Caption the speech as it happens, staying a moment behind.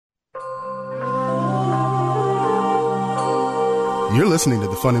You're listening to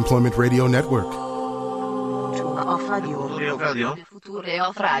the Fun Employment Radio Network. The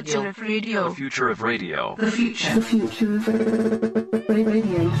future of radio. The future of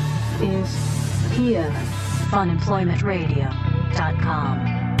radio is here.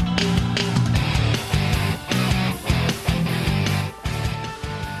 FunemploymentRadio.com.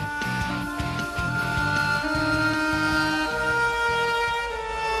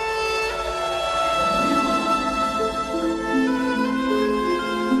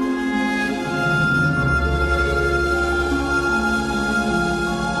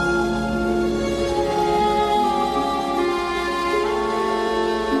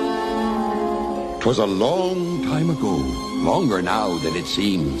 'Twas a long time ago, longer now than it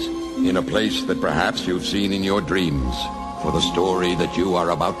seems, in a place that perhaps you've seen in your dreams. For the story that you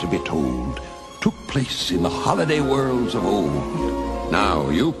are about to be told took place in the holiday worlds of old. Now,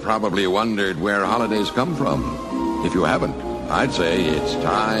 you probably wondered where holidays come from. If you haven't, I'd say it's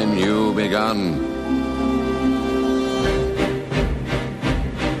time you begun.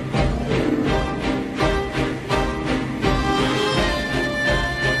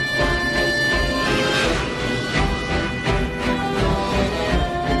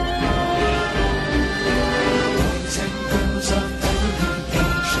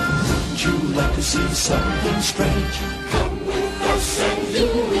 Something strange. Come with us and you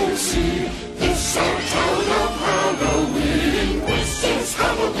will see. This our town of Halloween. This is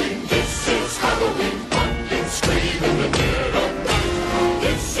Halloween. This is Halloween. Pumpkins scream in the dead of night.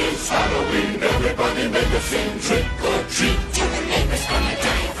 This is Halloween. Everybody make a scene. Trick or treat. Tell the neighbors gonna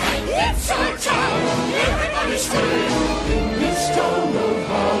die of fright. It's our town. Everybody scream in this town of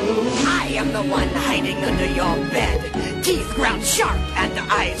Halloween. I am the one hiding under your bed. Teeth ground sharp and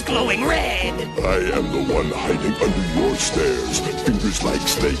eyes glowing red. I am the one hiding under your stairs. Fingers like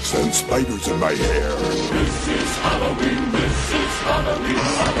snakes and spiders in my hair. This is Halloween. This is Halloween.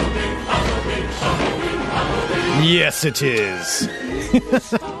 Halloween. Halloween. Halloween. Halloween. Yes, it is.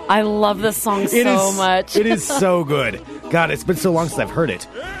 I love this song so much. It is so good. God, it's been so long since I've heard it.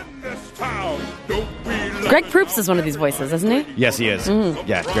 Greg Proops is one of these voices, isn't he? Yes, he is. Mm.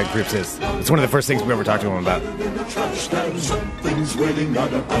 Yeah, Greg Proops is. It's one of the first things we ever talked to him about.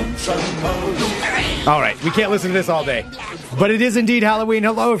 All right, we can't listen to this all day. But it is indeed Halloween.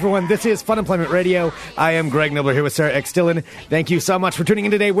 Hello, everyone. This is Fun Employment Radio. I am Greg Nibbler here with Sarah X. Dillon. Thank you so much for tuning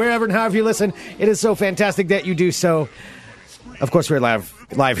in today, wherever and however you listen. It is so fantastic that you do so. Of course, we're live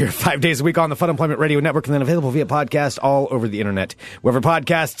here 5 days a week on the Fun Employment Radio Network and then available via podcast all over the internet, wherever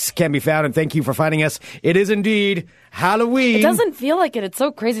podcasts can be found. And thank you for finding us. It is indeed Halloween. It doesn't feel like it. It's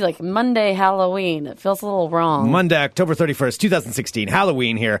so crazy, like Monday, Halloween. It feels a little wrong. Monday, October 31st, 2016,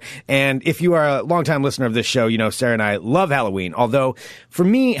 Halloween here. And if you are a longtime listener of this show, you know Sarah and I love Halloween. Although, for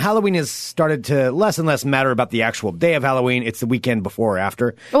me, Halloween has started to less and less matter about the actual day of Halloween. It's the weekend before or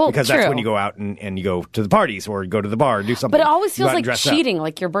after. Well, because true. That's when you go out and you go to the parties or go to the bar or do something. But it always feels like cheating,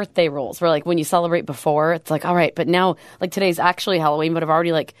 like your birthday rules, where like when you celebrate before, it's like, all right, but now, like today's actually Halloween, but I've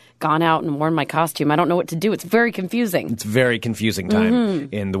already like gone out and worn my costume. I don't know what to do. It's very confusing. It's very confusing time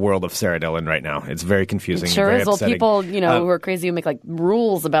in the world of Sarah Dillon right now. It's very confusing. It sure very is. Well, upsetting. people, who are crazy who make like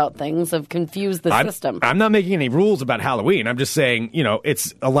rules about things have confused the system. I'm not making any rules about Halloween. I'm just saying,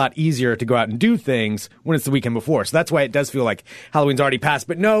 it's a lot easier to go out and do things when it's the weekend before. So that's why it does feel like Halloween's already passed.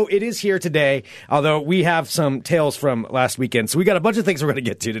 But no, it is here today, although we have some tales from last weekend. So we got a bunch of things we're going to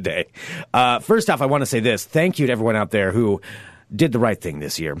get to today. First off, I want to say this. Thank you to everyone out there who did the right thing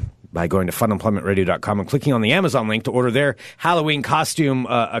this year by going to funemploymentradio.com and clicking on the Amazon link to order their Halloween costume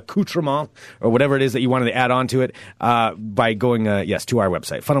accoutrement or whatever it is that you wanted to add on to it by going, to our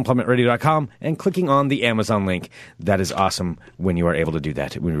website, funemploymentradio.com, and clicking on the Amazon link. That is awesome when you are able to do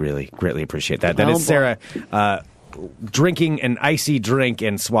that. We really greatly appreciate that. That is Sarah drinking an icy drink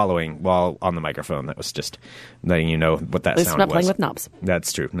and swallowing while on the microphone. That was just letting you know what that sound was. It's not playing with knobs.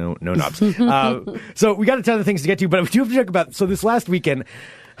 That's true. No knobs. So we got a ton of things to get to, but we do have to talk about, so this last weekend,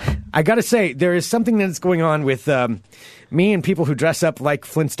 I got to say, there is something that's going on with me and people who dress up like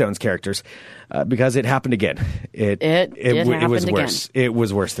Flintstones characters because it happened again. It was worse. Again. It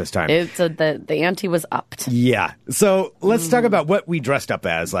was worse this time. The ante was upped. Yeah. So let's talk about what we dressed up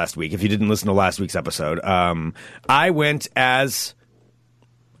as last week. If you didn't listen to last week's episode, I went as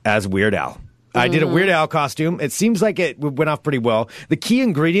Weird Al. I did a Weird Al costume. It seems like it went off pretty well. The key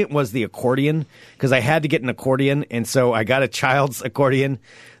ingredient was the accordion because I had to get an accordion, and so I got a child's accordion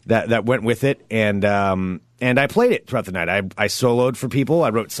that went with it, and I played it throughout the night. I soloed for people. I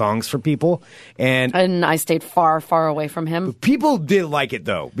wrote songs for people, and I stayed far, far away from him. People did like it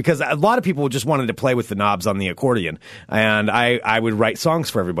though, because a lot of people just wanted to play with the knobs on the accordion, and I would write songs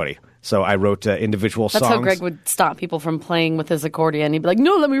for everybody. So I wrote individual songs. That's how Greg would stop people from playing with his accordion. He'd be like,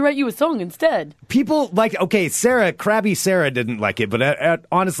 no, let me write you a song instead. People Crabby Sarah didn't like it, but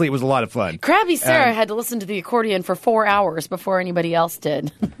honestly, it was a lot of fun. Crabby Sarah had to listen to the accordion for 4 hours before anybody else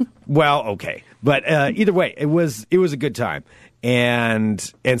did. Well, okay. But either way, it was a good time. And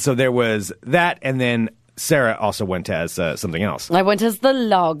so there was that, and then Sarah also went as something else. I went as the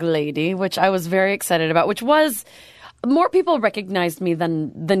Log Lady, which I was very excited about, which was... More people recognized me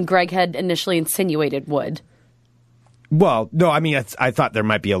than Greg had initially insinuated would. Well, no, I mean, I thought there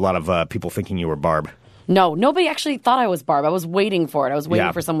might be a lot of people thinking you were Barb. No, nobody actually thought I was Barb. I was waiting for it. I was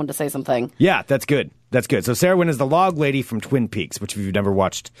waiting for someone to say something. Yeah, that's good. That's good. So Sarah went as the Log Lady from Twin Peaks, which if you've never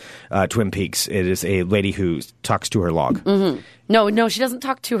watched Twin Peaks, it is a lady who talks to her log. Mm-hmm. No, she doesn't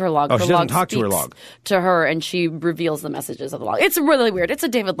talk to her log. Oh, her she doesn't log talk to her log. To her, and she reveals the messages of the log. It's really weird. It's a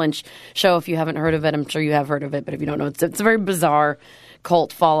David Lynch show. If you haven't heard of it, I'm sure you have heard of it, but if you don't know, it's a very bizarre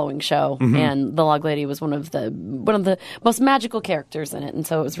cult following show, and the Log Lady was one of the most magical characters in it, and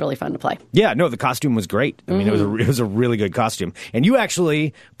so it was really fun to play. Yeah, no, the costume was great. I mean, it was a really good costume, and you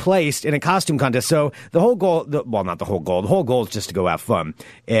actually placed in a costume contest. So the whole goal, not the whole goal. The whole goal is just to go have fun,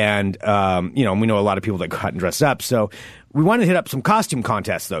 and we know a lot of people that got and dressed up. So we wanted to hit up some costume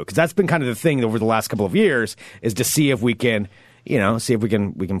contests though, because that's been kind of the thing over the last couple of years, is to see if we can. See if we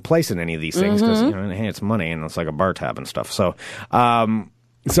can place in any of these things because hey, it's money and it's like a bar tab and stuff. So,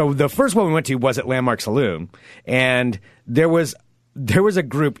 so the first one we went to was at Landmark Saloon, and there was a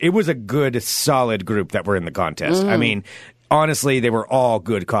group. It was a good, solid group that were in the contest. I mean, honestly, they were all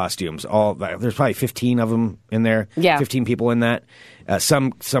good costumes. There's probably 15 of them in there. Yeah, 15 people in that. Some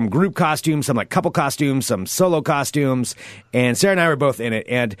group costumes, some like couple costumes, some solo costumes, and Sarah and I were both in it.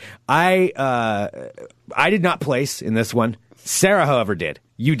 And I did not place in this one. Sarah, however, did.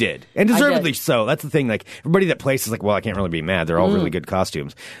 You did. And deservedly so. That's the thing. Like, everybody that placed is like, well, I can't really be mad. They're all really good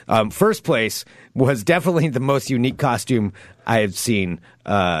costumes. First place was definitely the most unique costume I have seen.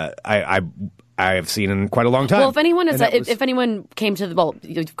 I have seen in quite a long time. Well, if anyone came to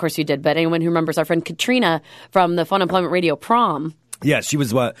of course you did, but anyone who remembers our friend Katrina from the Fun Employment Radio prom. Yeah, she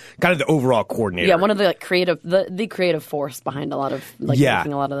was kind of the overall coordinator. Yeah, one of the the creative force behind a lot of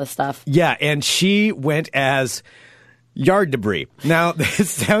making a lot of this stuff. Yeah, and she went as yard debris. Now,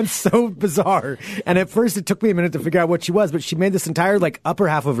 this sounds so bizarre, and at first it took me a minute to figure out what she was, but she made this entire, upper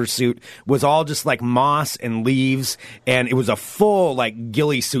half of her suit was all just, moss and leaves, and it was a full,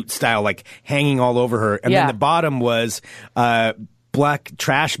 ghillie suit style, hanging all over her, and then the bottom was, black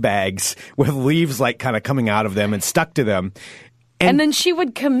trash bags with leaves, kind of coming out of them and stuck to them. And then she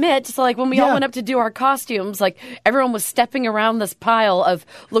would commit. So, when we all went up to do our costumes, everyone was stepping around this pile of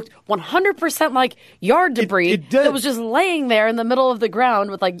looked 100% like yard debris that was just laying there in the middle of the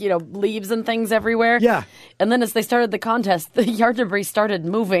ground with, leaves and things everywhere. Yeah. And then as they started the contest, the yard debris started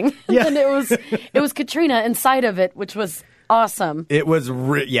moving. Yeah. And it was Katrina inside of it, which was awesome. It was, I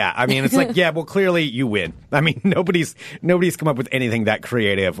mean, it's well, clearly you win. I mean, nobody's come up with anything that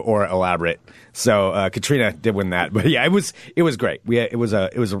creative or elaborate. So Katrina did win that, but yeah, it was great. It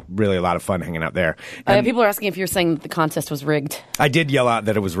was really a lot of fun hanging out there. And people are asking if you're saying that the contest was rigged. I did yell out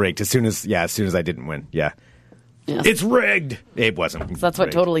that it was rigged as soon as I didn't win. Yeah. Yes. It's rigged. It wasn't. So that's what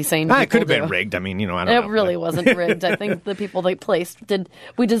rigged. Totally sane people it could have do. been rigged. I mean, I don't know. It really wasn't rigged. I think the people they placed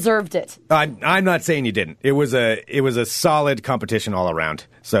we deserved it. I'm not saying you didn't. It was a solid competition all around.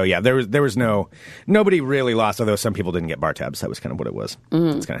 So yeah, there was nobody really lost, although some people didn't get bar tabs. That was kind of what it was.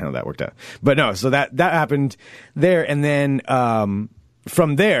 That's kind of how that worked out. But no, so that happened there, and then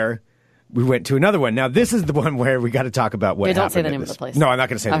from there we went to another one. Now, this is the one where we got to talk about what happened. Don't say the name of the place. No, I'm not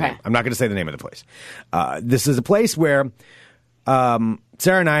going to say the name. I'm not going to say the name of the place. This is a place where Sarah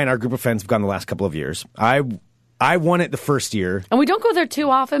and I and our group of friends have gone the last couple of years. I won it the first year. And we don't go there too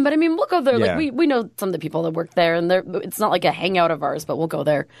often, but I mean, we'll go there. Yeah. We know some of the people that work there, and it's not like a hangout of ours, but we'll go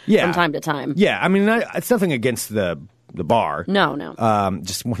there from time to time. Yeah, I mean, it's nothing against the bar. No.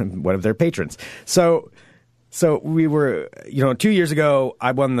 Just one of their patrons. So we were, 2 years ago,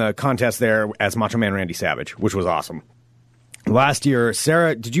 I won the contest there as Macho Man Randy Savage, which was awesome. Last year,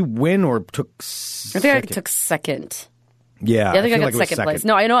 Sarah, did you win or took second? I think I took second. Yeah. I think I got second place.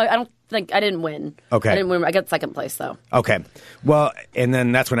 No, I don't think I didn't win. Okay. I didn't win. I got second place, though. Okay. Well, and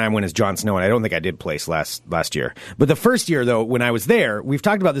then that's when I went as Jon Snow, and I don't think I did place last year. But the first year, though, when I was there, we've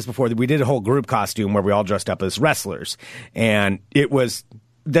talked about this before, that we did a whole group costume where we all dressed up as wrestlers. And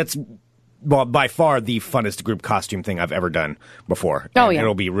that's by far the funnest group costume thing I've ever done before. Oh, and yeah.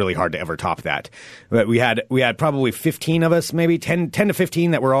 It'll be really hard to ever top that. But we had probably 15 of us, maybe 10 to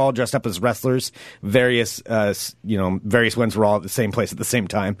 15 that were all dressed up as wrestlers. Various ones were all at the same place at the same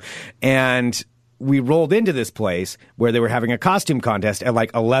time. And we rolled into this place where they were having a costume contest at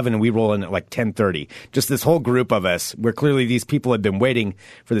like 11, and we roll in at like 10:30. Just this whole group of us, where clearly these people had been waiting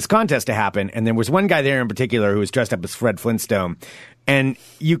for this contest to happen. And there was one guy there in particular who was dressed up as Fred Flintstone. And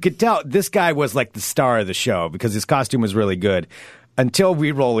you could tell this guy was like the star of the show because his costume was really good. Until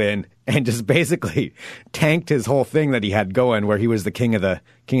we roll in and just basically tanked his whole thing that he had going, where he was the king of the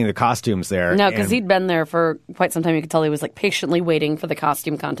costumes there. No, because he'd been there for quite some time. You could tell he was like patiently waiting for the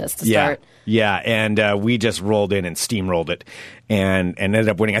costume contest to start. Yeah, and we just rolled in and steamrolled it, and ended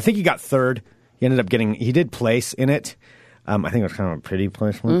up winning. I think he got third. He did place in it. I think it was kind of a pretty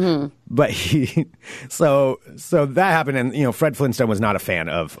placement, but so that happened, and Fred Flintstone was not a fan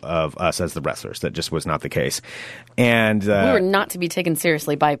of us as the wrestlers. That just was not the case, and we were not to be taken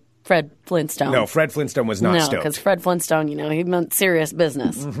seriously by Fred Flintstone. No, Fred Flintstone was not stoked. No, because Fred Flintstone, he meant serious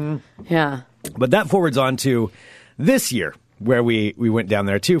business. Yeah, but that forwards on to this year, where we went down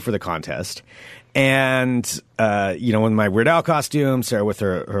there too for the contest, and in my Weird Al costume, Sarah with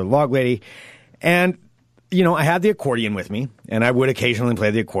her log lady, and. I had the accordion with me, and I would occasionally play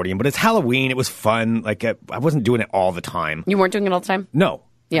the accordion, but it's Halloween. It was fun. Like, I wasn't doing it all the time. You weren't doing it all the time? No.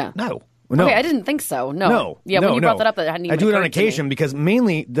 Yeah. No. Okay, I didn't think so. No. Yeah, when you brought that up, that hadn't even I do it on occurred to me. occasion because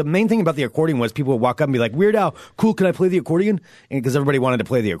the main thing about the accordion was people would walk up and be like, Weird Al, cool, can I play the accordion? Because everybody wanted to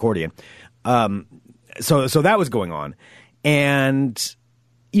play the accordion. So that was going on. And,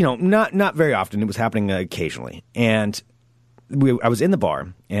 not very often. It was happening occasionally. And I was in the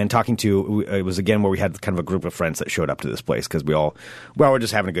bar and talking to, it was again where we had kind of a group of friends that showed up to this place because we were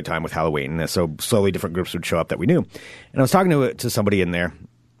just having a good time with Halloween. And so slowly different groups would show up that we knew. And I was talking to somebody in there,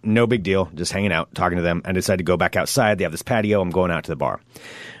 no big deal, just hanging out, talking to them. I decided to go back outside. They have this patio. I'm going out to the bar.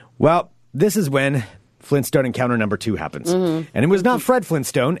 Well, this is when Flintstone encounter number 2 happens. And it was not Fred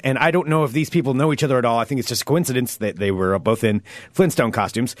Flintstone. And I don't know if these people know each other at all. I think it's just a coincidence that they were both in Flintstone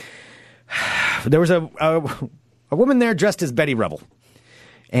costumes. There was a woman there dressed as Betty Rubble.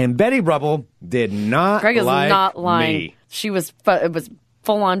 And Betty Rubble did not Greg is like not lying. me. She was, it was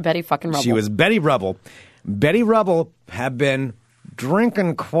full-on Betty fucking Rubble. She was Betty Rubble. Betty Rubble had been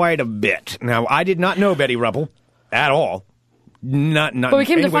drinking quite a bit. Now, I did not know Betty Rubble at all. Not but we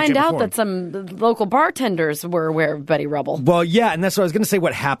came in to any way, find shape, or out form. that some local bartenders were aware of Betty Rubble. Well, yeah, and that's what I was going to say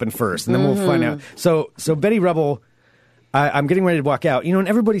what happened first, and then we'll find out. So Betty Rubble... I'm getting ready to walk out. And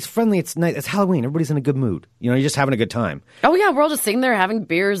everybody's friendly. It's night. It's Halloween. Everybody's in a good mood. You're just having a good time. Oh, yeah. We're all just sitting there having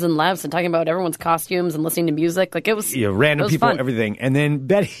beers and laughs and talking about everyone's costumes and listening to music. Like, it was random people, fun. everything. And then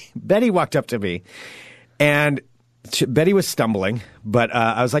Betty walked up to me, and Betty was stumbling. But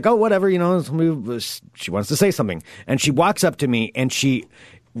I was like, oh, whatever. She wants to say something. And she walks up to me, and she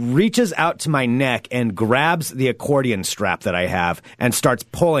reaches out to my neck and grabs the accordion strap that I have and starts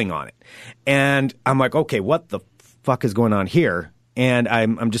pulling on it. And I'm like, okay, what the fuck is going on here? And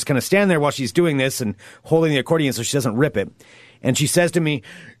I'm just kind of standing there while she's doing this and holding the accordion so she doesn't rip it. And she says to me,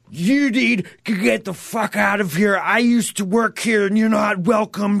 you need to get the fuck out of here. I used to work here and you're not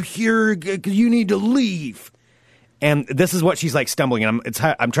welcome here. You need to leave. And this is what she's like stumbling. And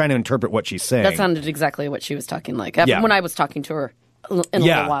I'm trying to interpret what she's saying. That sounded exactly what she was talking like when I was talking to her in a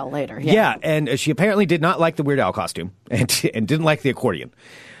little while later. Yeah, and she apparently did not like the Weird Al costume and didn't like the accordion.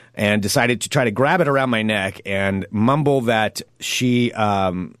 And decided to try to grab it around my neck and mumble that she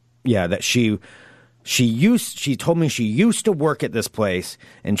told me she used to work at this place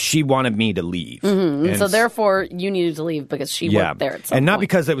and she wanted me to leave. And so therefore you needed to leave because she worked there at some and not point.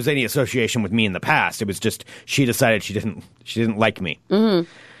 because there was any association with me in the past. It was just she decided she didn't like me.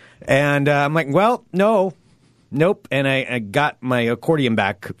 And I'm like, well, nope. And I got my accordion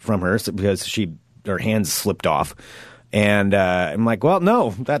back from her because her hands slipped off. And I'm like, well,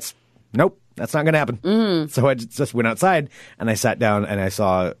 that's not going to happen. So I just went outside and I sat down and I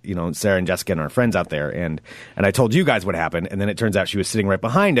saw, Sarah and Jessica and our friends out there. And I told you guys what happened. And then it turns out she was sitting right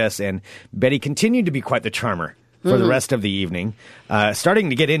behind us. And Betty continued to be quite the charmer for the rest of the evening, starting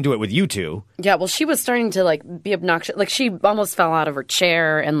to get into it with you two. Yeah, well, she was starting to, be obnoxious. Like, she almost fell out of her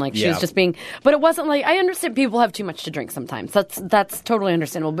chair, and, she was just being... But it wasn't I understand people have too much to drink sometimes. That's totally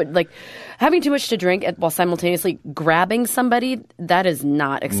understandable. But, having too much to drink while simultaneously grabbing somebody, that is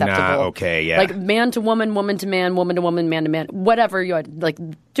not acceptable. Nah, okay, yeah. Man to woman, woman to man, woman to woman, man to man, whatever you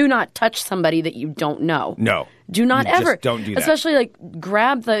do not touch somebody that you don't know. No. Do not ever. Just don't do that. Especially,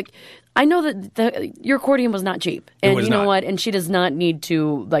 grab the... I know that your accordion was not cheap. And you know what? And she does not need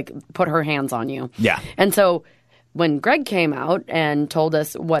to, put her hands on you. Yeah. And so when Greg came out and told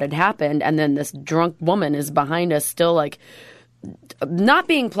us what had happened, and then this drunk woman is behind us still, not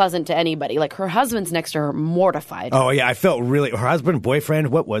being pleasant to anybody. Her husband's next to her, mortified. Oh, yeah. I felt really... Her husband, boyfriend,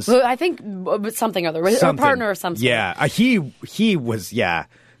 what was... I think something other. Her partner or something. Yeah. He was, yeah...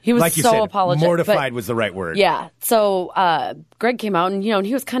 He was like you so said, apologetic. mortified was the right word. Yeah. So Greg came out and, and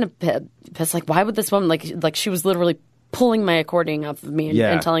he was kind of pissed. Like, why would this woman, like she was literally pulling my accordion off of me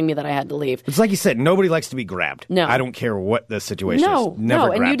and telling me that I had to leave. It's like you said, nobody likes to be grabbed. No. I don't care what the situation is. Never No,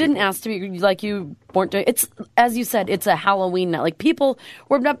 and grab you didn't people. ask to be, like, you weren't doing, it's, as you said, it's a Halloween night. Like,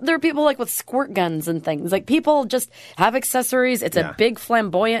 there are people, like, with squirt guns and things. Like, people just have accessories. It's a big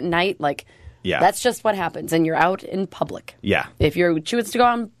flamboyant night. Like, that's just what happens, and you're out in public. Yeah. If you're choosing to go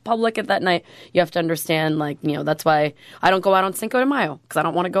out in public at that night, you have to understand, like, that's why I don't go out on Cinco de Mayo, because I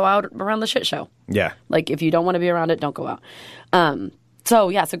don't want to go out around the shit show. Yeah. Like, if you don't want to be around it, don't go out. So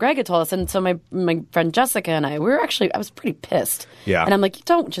Greg had told us, and so my friend Jessica and I was pretty pissed. Yeah. And I'm like,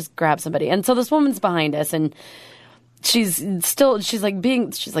 don't just grab somebody. And so this woman's behind us, and she's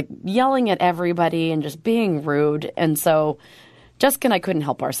yelling at everybody and just being rude. And so Jessica and I couldn't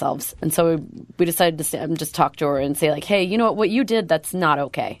help ourselves. And so we decided to just talk to her and say, like, hey, you know what you did, that's not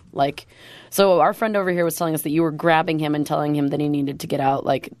okay. Like, so our friend over here was telling us that you were grabbing him and telling him that he needed to get out.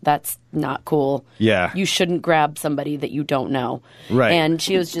 Like, that's not cool. Yeah. You shouldn't grab somebody that you don't know. Right. And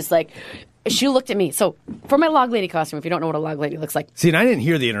she was just like, she looked at me. So for my log lady costume, if you don't know what a log lady looks like. See, and I didn't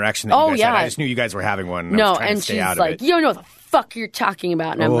hear the interaction that you guys had. yeah. I just knew you guys were having one. And I No, was trying and to stay she's out like, of it. you don't know what the fuck you're talking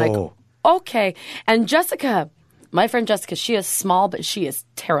about. And I'm like, okay. And Jessica, my friend Jessica, she is small, but she is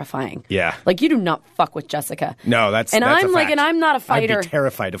terrifying. Yeah. Like, you do not fuck with Jessica. No, that's and that's I'm a like, fact. and I'm not a fighter. I'd be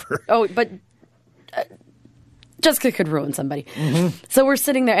terrified of her. Oh, but Jessica could ruin somebody. Mm-hmm. So we're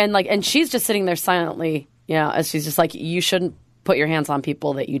sitting there, and she's just sitting there silently, as she's just like, you shouldn't put your hands on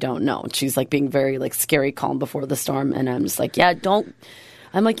people that you don't know. And she's like being very like scary calm before the storm, and I'm just like, don't.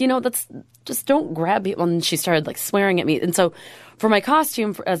 I'm like, that's just don't grab people. And she started like swearing at me. And so for my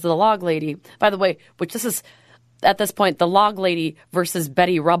costume as the log lady, by the way, which this is at this point the log lady versus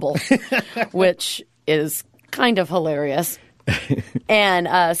Betty Rubble, which is kind of hilarious.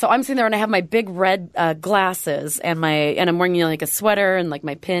 And so I'm sitting there and I have my big red glasses and I'm wearing like a sweater and like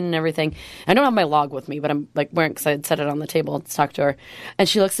my pin and everything. I don't have my log with me, but I'm like wearing, because I had set it on the table to talk to her. And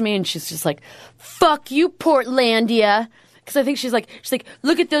she looks at me and she's just like, "Fuck you, Portlandia." Because I think she's like,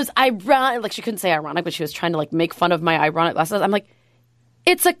 look at those ironic, like she couldn't say ironic, but she was trying to like make fun of my ironic glasses. I'm like,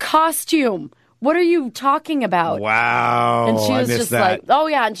 it's a costume. What are you talking about? Wow. And she was I missed just that. like, oh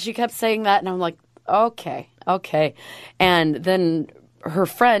yeah. And she kept saying that. And I'm like, okay. And then her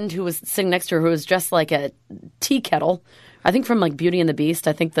friend who was sitting next to her, who was dressed like a tea kettle, I think from like Beauty and the Beast,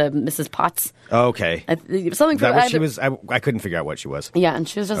 I think the Mrs. Potts. Okay. Something That from what she was? I couldn't figure out what she was. Yeah, and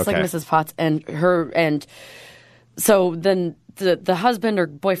she was just like Okay. Mrs. Potts, and so then the husband or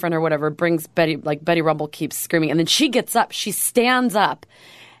boyfriend or whatever brings Betty, like Betty Rubble keeps screaming, and then she gets up, she stands up,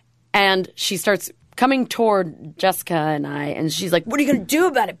 and she starts coming toward Jessica and I, and she's like, "What are you going to do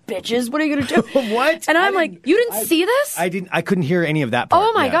about it, bitches? What are you going to do?" What? And I'm like, "You didn't see this?" I couldn't hear any of that part.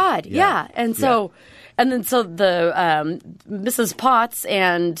 Oh my God! Yeah. And so, and then so the Mrs. Potts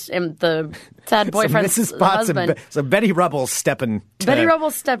and the sad boyfriend, So Mrs. Potts husband. so Betty Rubble's stepping. Betty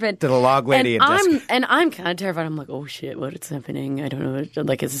Rubble's stepping to the log lady and and Jessica. I'm kind of terrified. I'm like, oh shit, what is happening? I don't know.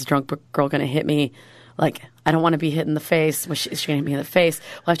 Like, is this drunk girl going to hit me? Like, I don't want to be hit in the face. Is she going to hit me in the face?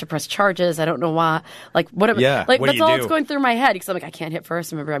 We'll have to press charges. I don't know why. Like, what? Yeah, Like, what do that's you all do? that's going through my head because I'm like, I can't hit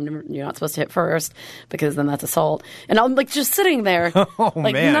first. Remember, you're not supposed to hit first because then that's assault. And I'm like, just sitting there, Oh,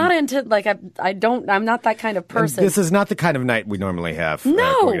 like, man. not into like I'm not that kind of person. This is not the kind of night we normally have.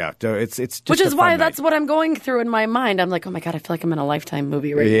 No. Going out. So it's just which a is fun why night. that's what I'm going through in my mind. I'm like, oh my God, I feel like I'm in a Lifetime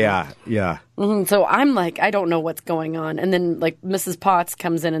movie right now. Yeah. So I'm like, I don't know what's going on. And then like Mrs. Potts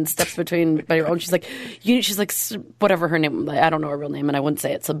comes in and steps between Betty and she's like, she's like, whatever her name, I don't know her real name and I wouldn't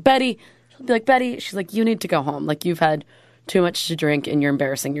say it. So Betty, she'll be like, Betty, she's like, you need to go home. Like, you've had too much to drink and you're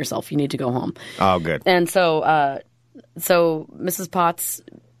embarrassing yourself. You need to go home. Oh, good. And so Mrs. Potts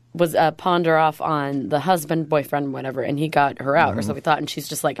was pawned her off on the husband, boyfriend, whatever, and he got her out, or so we thought. And she's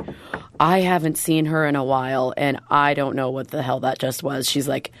just like, I haven't seen her in a while, and I don't know what the hell that just was. She's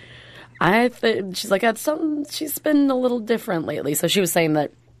like, she's like, that's something. She's been a little different lately. So she was saying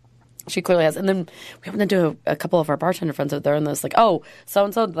that she clearly has. And then we happened to do a couple of our bartender friends out there, and they're like, oh, so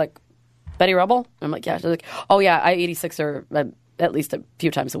and so, like Betty Rubble. And I'm like, yeah. She's like, oh yeah, I 86 her at least a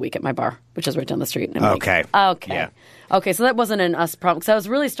few times a week at my bar, which is right down the street. And I'm Okay. like, okay. Yeah. Okay, so that wasn't an us problem. Because I was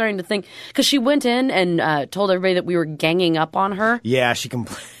really starting to think, because she went in and told everybody that we were ganging up on her. Yeah, she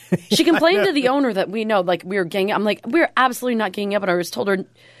complained. She complained to the owner that we know, like, we were ganging. I'm like, we're absolutely not ganging up on her. I just told her,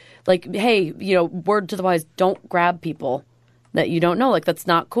 like, hey, word to the wise, don't grab people that you don't know. Like, that's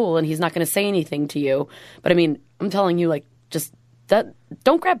not cool, and he's not going to say anything to you. But I mean, I'm telling you, like, just that,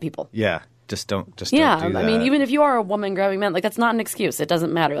 don't grab people. Yeah. Just don't do Yeah, that. I mean, even if you are a woman grabbing men, like that's not an excuse. It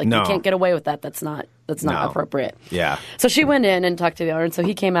doesn't matter. Like No. you can't get away with that. That's not appropriate. Yeah. So she went in and talked to the owner, and so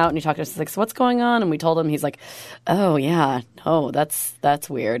he came out and he talked to us. He's like, "So what's going on?" And we told him. He's like, "Oh yeah, no, that's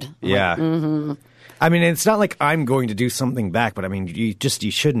weird." I'm Yeah. Like, mm-hmm. I mean, it's not like I'm going to do something back, but I mean, you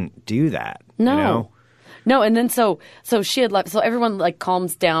shouldn't do that. No. You know? No, and then so she had left. So everyone like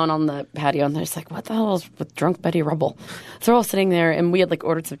calms down on the patio, and they're just like, "What the hell is with drunk Betty Rubble?" So they're all sitting there, and we had like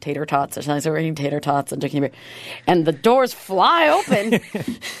ordered some tater tots or something. So we're eating tater tots and drinking beer, and the doors fly open.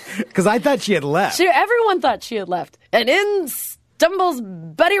 Because I thought she had left. Everyone thought she had left, and in stumbles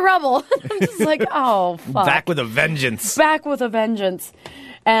Betty Rubble. I'm just like, oh fuck! Back with a vengeance. Back with a vengeance.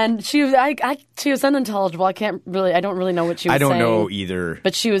 And she was unintelligible. I don't really know what she was saying. I don't know either.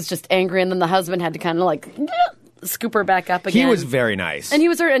 But she was just angry, and then the husband had to kind of like scoop her back up again. He was very nice. And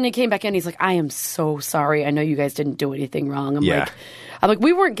he came back in. He's like, I am so sorry. I know you guys didn't do anything wrong. I'm like,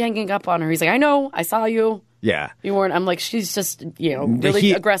 we weren't ganging up on her. He's like, I know. I saw you. Yeah. You weren't. I'm like, she's just,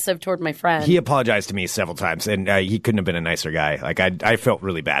 really aggressive toward my friend. He apologized to me several times, and he couldn't have been a nicer guy. Like, I felt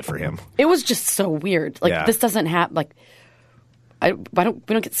really bad for him. It was just so weird. Like, this doesn't happen. Like, we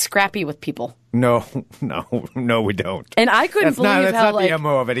don't get scrappy with people. No, we don't. And I couldn't believe that's how not the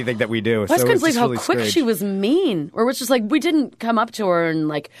MO of anything that we do. I just couldn't believe how really quick strange. she was mean. Or it was just like, we didn't come up to her and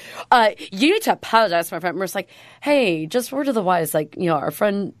like, you need to apologize to my friend. And we're just like, hey, just word of the wise, like, our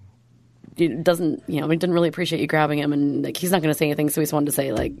friend doesn't, we didn't really appreciate you grabbing him, and like he's not going to say anything, so he just wanted to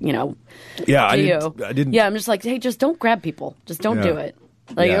say like, yeah, I didn't. Yeah, I'm just like, hey, just don't grab people, just don't do it.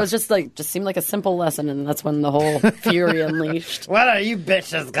 Like it was just seemed like a simple lesson, and that's when the whole fury unleashed. What are you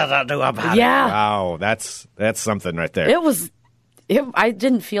bitches gonna do about it? Yeah. Wow, that's something right there. I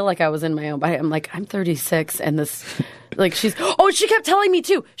didn't feel like I was in my own body. I'm like, I'm 36, and this, like, she kept telling me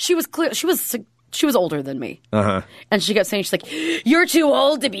too. She was older than me. Uh-huh. And she kept saying, she's like, you're too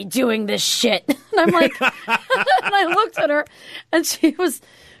old to be doing this shit. And I'm like, and I looked at her, and she was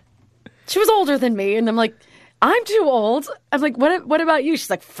older than me, and I'm like, I'm too old. I'm like, what about you?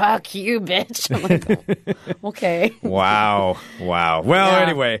 She's like, fuck you, bitch. I'm like, oh, okay. Wow. Well,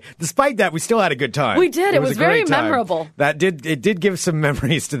 anyway, despite that, we still had a good time. We did. It was a great very time. memorable. It did give some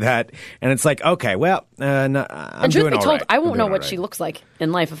memories to that, and it's like, okay, well, I'm and truth doing be all told, right. I won't know all what right. she looks like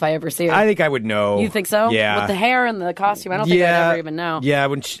in life if I ever see her. I think I would know. You think so? Yeah. With the hair and the costume, I don't think I'd ever even know. Yeah,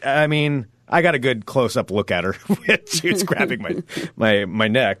 I got a good close-up look at her when she was grabbing my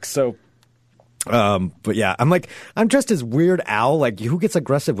neck, so... but yeah, I'm dressed as Weird Al. Like, who gets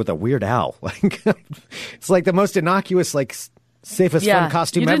aggressive with a Weird Al? Like, it's like the most innocuous, like, safest fun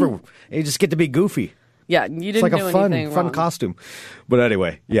costume ever. You just get to be goofy. Yeah, you didn't It's like do a fun anything wrong. costume. But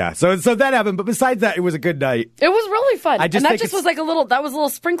anyway, yeah. So that happened. But besides that, it was a good night. It was really fun. I just and that think just was like a little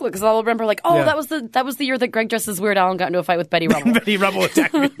sprinkle, because I'll remember like, oh, Yeah. that was the year that Greg dressed as Weird Al and got into a fight with Betty Rubble. Betty Rubble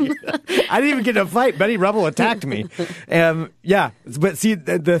attacked me. I didn't even get in a fight. Betty Rubble attacked me. Yeah. But see,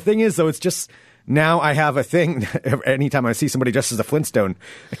 the thing is, though, it's just... Now I have a thing. Anytime I see somebody dressed as a Flintstone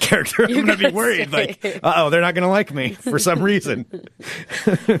character, I'm going to be worried. Like, they're not going to like me for some reason.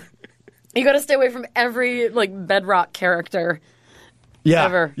 You got to stay away from every like bedrock character. Yeah,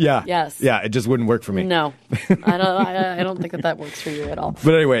 ever. Yeah, yes, yeah. It just wouldn't work for me. No, I don't think that works for you at all.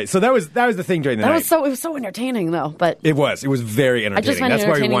 But anyway, so that was the thing during the night. It was so entertaining though. But it was very entertaining. I just find That's it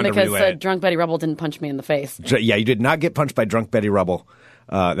why we entertaining wanted to relay because it. drunk Betty Rubble didn't punch me in the face. Yeah, you did not get punched by drunk Betty Rubble.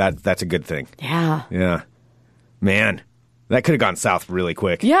 That's a good thing. Yeah. Man, that could have gone south really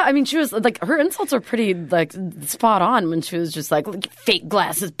quick. Yeah, I mean, she was like, her insults are pretty like spot on when she was just like fake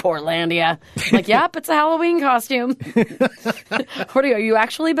glasses, Portlandia. Like, yep, it's a Halloween costume. Are you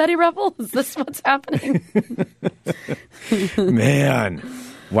actually Betty Rubble? Is this what's happening? Man,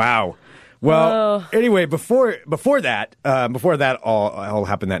 wow. Well, anyway, before that all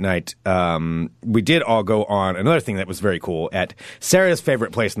happened that night, we did all go on another thing that was very cool at Sarah's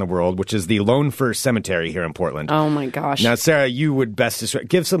favorite place in the world, which is the Lone Fir Cemetery here in Portland. Oh my gosh! Now, Sarah, you would best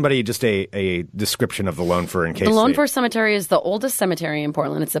give somebody just a description of the Lone Fir in case. The Lone Fir Cemetery is the oldest cemetery in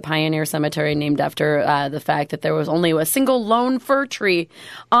Portland. It's a pioneer cemetery named after the fact that there was only a single lone fir tree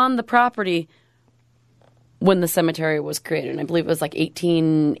on the property when the cemetery was created. And I believe it was like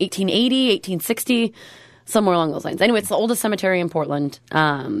 1880, 1860, somewhere along those lines. Anyway, it's the oldest cemetery in Portland.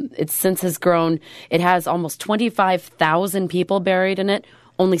 It since has grown. It has almost 25,000 people buried in it,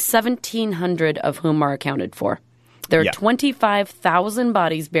 only 1,700 of whom are accounted for. There are 25,000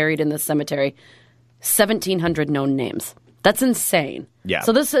 bodies buried in this cemetery, 1,700 known names. That's insane. Yeah.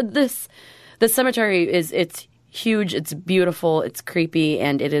 So this cemetery it's huge, it's beautiful, it's creepy,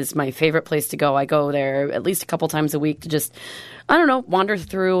 and it is my favorite place to go. I go there at least a couple times a week to just, I don't know, wander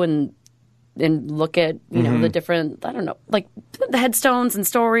through and and look at, you know, the different, I don't know, like the headstones and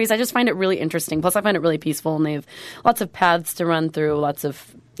stories. I just find it really interesting. Plus, I find it really peaceful, and they have lots of paths to run through, lots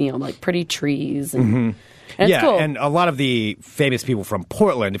of, you know, like pretty trees. And it's cool. And a lot of the famous people from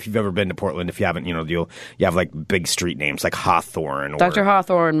Portland, if you've ever been to Portland, if you haven't, you know, you have like big street names like Hawthorne. Dr.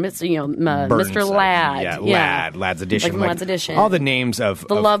 Hawthorne, Mr. Ladd. Yeah, Ladd's Edition. Like Ladd's Edition. All the names of...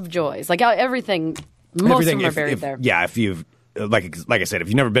 The Lovejoys. Like everything, most of them are buried there. Yeah, if you've... Like I said, if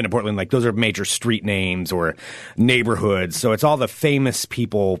you've never been to Portland, like those are major street names or neighborhoods. So it's all the famous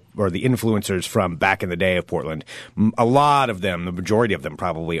people or the influencers from back in the day of Portland. A lot of them, the majority of them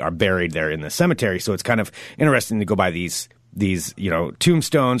probably, are buried there in the cemetery. So it's kind of interesting to go by these you know,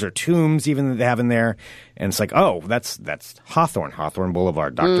 tombstones or tombs even that they have in there. And it's like, oh, that's Hawthorne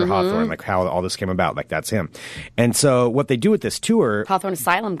Boulevard, Dr. Hawthorne, like how all this came about. Like that's him. And so what they do with this tour... Hawthorne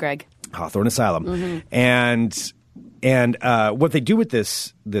Asylum, Greg. Hawthorne Asylum. And what they do with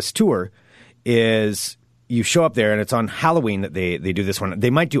this tour is you show up there, and it's on Halloween that they do this one.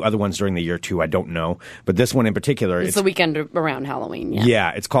 They might do other ones during the year, too. I don't know. But this one in particular... It's the weekend around Halloween, yeah.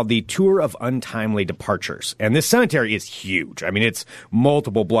 Yeah, it's called the Tour of Untimely Departures. And this cemetery is huge. I mean, it's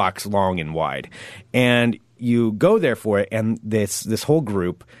multiple blocks long and wide. And you go there for it, and this whole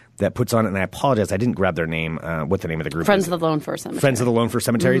group... that puts on it, and I apologize, I didn't grab their name, what the name of the group Friends is. of the Lone Fir Cemetery. Friends of the Lone Fir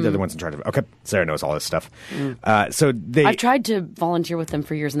Cemetery, they're the ones in charge of it. Okay, Sarah knows all this stuff. I've tried to volunteer with them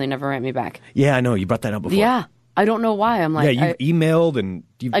for years, and they never write me back. Yeah, I know, you brought that up before. Yeah, I don't know why. I'm like... Yeah, you've emailed, and...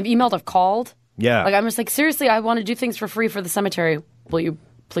 I've emailed, I've called. Yeah. Like, I'm just like, seriously, I want to do things for free for the cemetery. Will you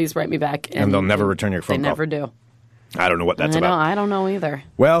please write me back? And they'll never return your phone call. They never do. I don't know what that's about. I don't know either.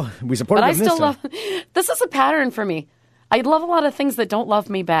 Well, we supported them this time. But I still love... This is a pattern for me. I love a lot of things that don't love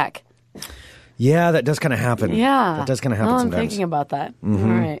me back. Yeah, that does kind of happen. Yeah. That does kind of happen sometimes. I'm thinking about that. All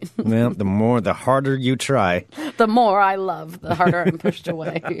right. Well, the harder you try. The more I love, the harder I'm pushed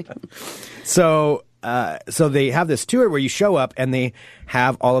away. So they have this tour where you show up, and they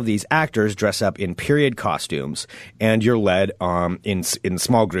have all of these actors dress up in period costumes, and you're led in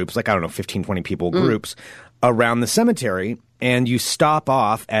small groups, like, I don't know, 15, 20 people groups around the cemetery. And you stop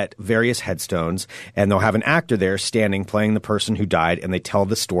off at various headstones, and they'll have an actor there standing playing the person who died, and they tell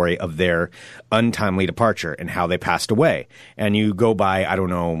the story of their untimely departure and how they passed away. And you go by, I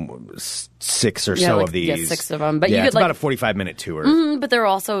don't know, 6 or so of these. Yeah, 6 of them. But yeah, you it's get, about a 45-minute tour. But there are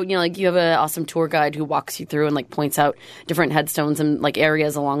also, you know, like you have an awesome tour guide who walks you through and like points out different headstones and like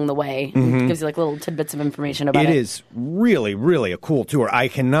areas along the way. And gives you like little tidbits of information about it. It is really, really a cool tour. I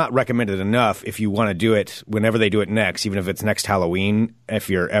cannot recommend it enough if you want to do it whenever they do it next, even if it's next Halloween, if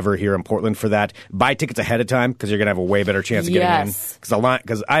you're ever here in Portland for that. Buy tickets ahead of time because you're going to have a way better chance of getting in.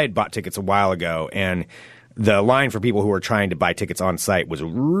 Because I had bought tickets a while ago, and the line for people who were trying to buy tickets on site was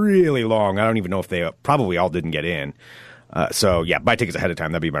really long. I don't even know if they probably all didn't get in. So, yeah, buy tickets ahead of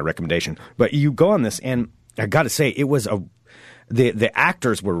time. That'd be my recommendation. But you go on this, and I got to say, it was the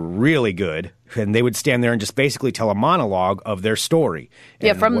actors were really good, and they would stand there and just basically tell a monologue of their story.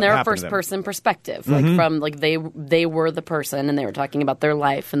 Yeah, from their first person perspective. Like from like they were the person, and they were talking about their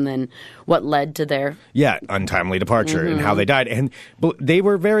life and then what led to their untimely departure and how they died. And they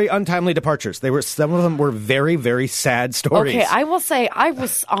were very untimely departures. Some of them were very, very sad stories. Okay, I will say I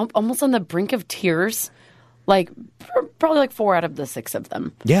was almost on the brink of tears. Like probably like 4 out of the 6 of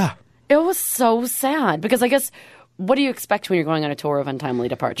them. Yeah. It was so sad because I guess what do you expect when you're going on a tour of untimely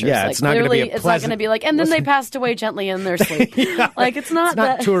departures? Yeah, like, it's not going to be it's not going to be like, and then they passed away gently in their sleep. Like, it's not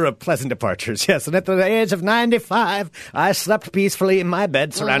that. Tour of pleasant departures, yes. And at the age of 95, I slept peacefully in my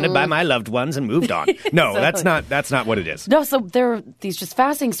bed surrounded by my loved ones and moved on. No, that's not what it is. No, so there are these just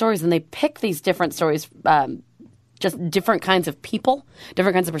fascinating stories, and they pick these different stories, just different kinds of people,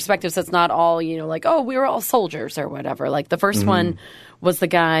 different kinds of perspectives. So it's not all, you know, like, oh, we were all soldiers or whatever. Like, the first one was the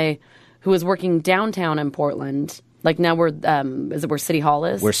guy who was working downtown in Portland. Like now is it where City Hall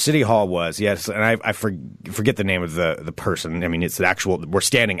is? Where City Hall was, yes. And I forget the name of the person. I mean, it's the actual, we're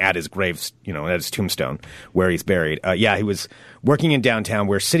standing at his grave, you know, at his tombstone where he's buried. He was working in downtown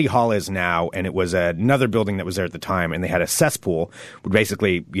where City Hall is now, and it was another building that was there at the time, and they had a cesspool,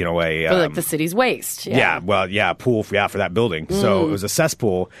 basically, you know, like the city's waste. A pool for that building. So it was a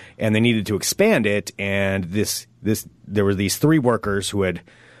cesspool, and they needed to expand it, and there were these 3 workers who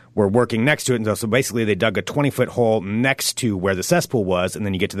were working next to it. And so basically they dug a 20-foot hole next to where the cesspool was, and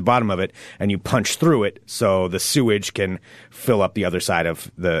then you get to the bottom of it and you punch through it so the sewage can fill up the other side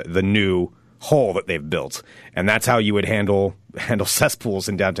of the new hole that they've built. And that's how you would handle cesspools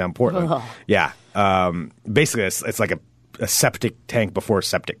in downtown Portland. Oh. Yeah. Basically it's like a septic tank before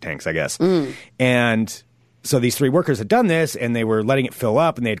septic tanks, I guess. And so these 3 workers had done this, and they were letting it fill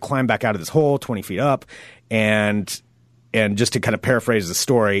up, and they had climbed back out of this hole 20 feet up, and and just to kind of paraphrase the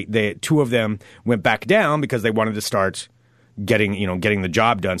story, two of them went back down because they wanted to start getting the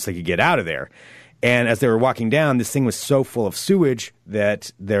job done so they could get out of there. And as they were walking down, this thing was so full of sewage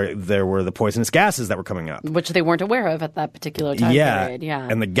that there were the poisonous gases that were coming up. Which they weren't aware of at that particular time period. Yeah.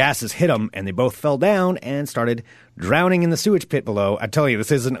 And the gases hit them, and they both fell down and started drowning in the sewage pit below. I tell you,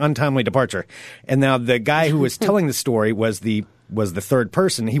 this is an untimely departure. And now the guy who was telling the story was the third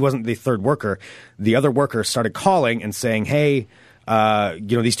person. He wasn't the third worker. The other worker started calling and saying, hey,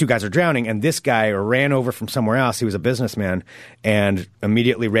 these two guys are drowning, and this guy ran over from somewhere else. He was a businessman and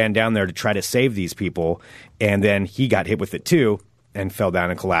immediately ran down there to try to save these people. And then he got hit with it too and fell down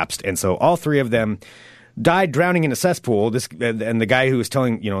and collapsed. And so all three of them died drowning in a cesspool. And the guy who was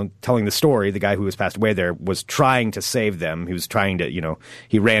telling the story, the guy who was passed away there, was trying to save them. He was trying to,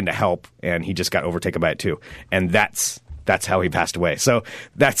 he ran to help, and he just got overtaken by it too. And that's how he passed away. So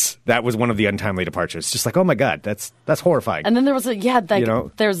that was one of the untimely departures. Just like, oh my God, that's horrifying. And then there was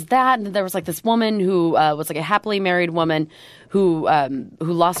there's that, and there was like this woman who was like a happily married woman who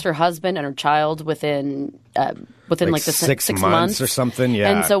lost her husband and her child within like the 6 months or something. Yeah.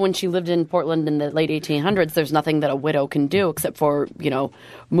 And so when she lived in Portland in the late 1800s, there's nothing that a widow can do except for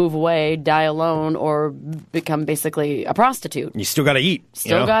move away, die alone, or become basically a prostitute. You still got to eat.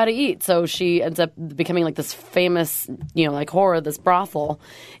 Got to eat. So she ends up becoming like this famous, like whore, this brothel,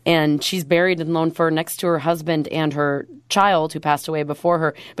 and she's buried in Lone Fir next to her husband and her child who passed away before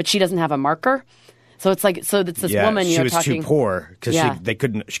her, but she doesn't have a marker. So it's like, this woman, she was talking, too poor because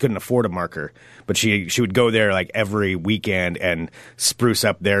she couldn't afford a marker, but she would go there like every weekend and spruce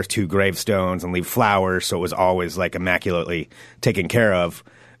up their two gravestones and leave flowers, so it was always like immaculately taken care of,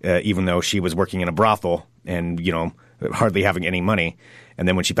 even though she was working in a brothel and hardly having any money. And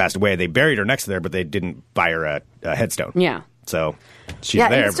then when she passed away, they buried her next to there, but they didn't buy her a headstone. Yeah. So she's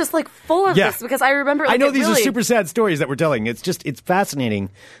there. And it's just like full of this because I remember. Like, I know these are super sad stories that we're telling. It's fascinating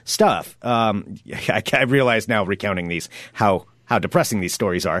stuff. I realize now, recounting these, how depressing these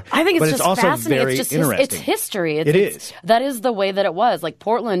stories are. I think it's also fascinating. very interesting. It's history. It is. That is the way that it was. Like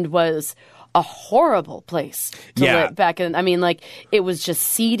Portland was a horrible place to live back in. I mean, like it was just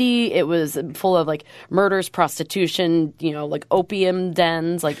seedy. It was full of like murders, prostitution, like opium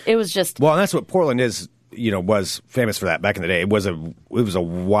dens. Like it was just. Well, and that's what Portland is. Was famous for that back in the day. It was a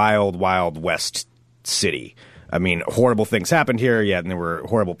wild, wild west city. I mean, horrible things happened here. Yeah, and there were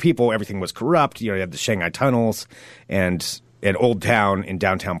horrible people. Everything was corrupt. You had the Shanghai tunnels and Old Town in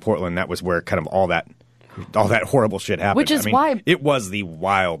downtown Portland. That was where kind of all that horrible shit happened. Which is why it was the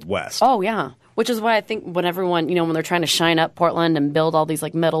Wild West. Oh yeah. Which is why I think when everyone, when they're trying to shine up Portland and build all these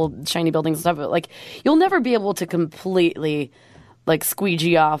like metal shiny buildings and stuff, like you'll never be able to completely like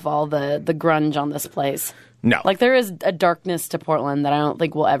squeegee off all the grunge on this place. No. Like there is a darkness to Portland that I don't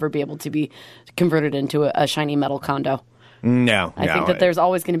think will ever be able to be converted into a shiny metal condo. No. I think that there's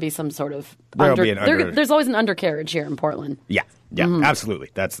always going to be some sort of there's always an undercarriage here in Portland. Yeah. Yeah, absolutely.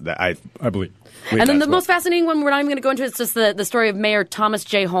 I believe. And then the most fascinating one we're not even going to go into is just the story of Mayor Thomas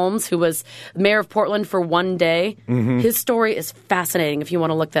J. Holmes, who was mayor of Portland for one day. Mm-hmm. His story is fascinating. If you want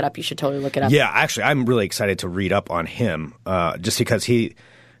to look that up, you should totally look it up. Yeah, actually, I'm really excited to read up on him just because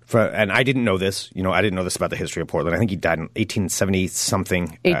and I didn't know this. I didn't know this about the history of Portland. I think he died in 1870-something.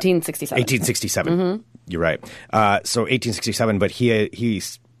 1867. 1867. Mm-hmm. You're right. So 1867, but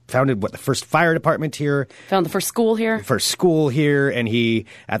he's founded the first fire department here. Found the first school here. And he,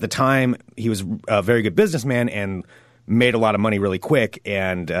 at the time, he was a very good businessman and made a lot of money really quick.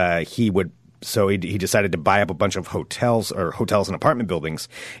 And he decided to buy up a bunch of hotels and apartment buildings,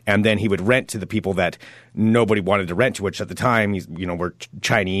 and then he would rent to the people that nobody wanted to rent to, which at the time were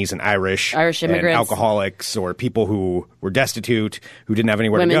Chinese and Irish immigrants, and alcoholics, or people who were destitute, who didn't have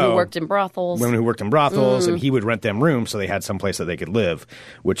anywhere to go. Women who worked in brothels. And he would rent them rooms so they had some place that they could live,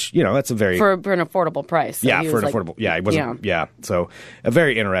 which that's a very for an affordable price. So affordable. Yeah, it wasn't. Yeah, so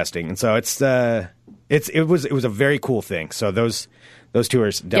very interesting, and so it was a very cool thing. So those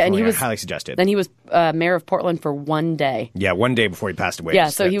tours definitely are highly suggested. Then he was mayor of Portland for one day. Yeah, one day before he passed away. Yeah,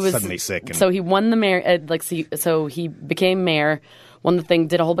 so he was suddenly sick. So he won the mayor. So he became mayor. Won the thing.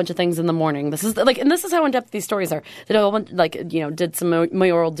 Did a whole bunch of things in the morning. This is how in depth these stories are. Did a whole bunch, did some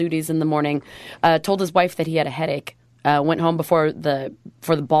mayoral duties in the morning. Told his wife that he had a headache. Went home for the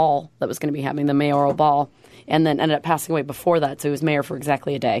ball that was going to be happening, the mayoral ball, and then ended up passing away before that. So he was mayor for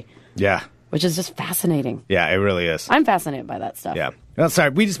exactly a day. Yeah. Which is just fascinating. Yeah, it really is. I'm fascinated by that stuff. Yeah. Well,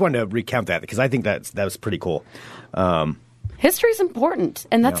 sorry, we just wanted to recount that because I think that was pretty cool. History's important,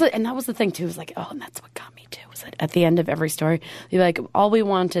 and that was the thing too. Is like, and that's what got me too. Was it? At the end of every story, they'd be like, all we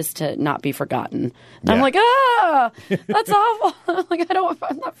want is to not be forgotten. And Yeah. I'm like, that's awful.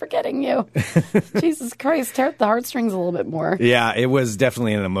 I'm not forgetting you. Jesus Christ, tear up the heartstrings a little bit more. Yeah, it was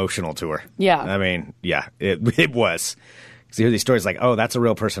definitely an emotional tour. Yeah. I mean, yeah, it was. Because you hear these stories like, oh, that's a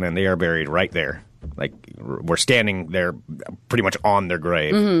real person and they are buried right there. Like, we're standing there pretty much on their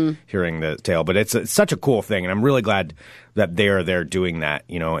grave hearing the tale. But it's such a cool thing, and I'm really glad that they are there doing that,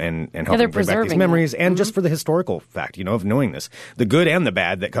 and helping they're bring back these preserving memories. that. And just for the historical fact, of knowing this. The good and the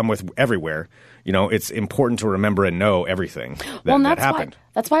bad that come with everywhere. It's important to remember and know everything that happened.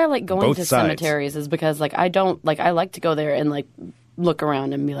 That's why I like going Both to sides. cemeteries, is because I like to go there and look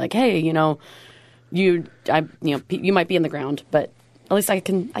around and be like, hey, you might be in the ground, but at least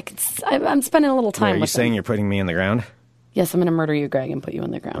I'm spending a little time Are you with saying them. you're putting me in the ground? Yes, I'm going to murder you, Greg, and put you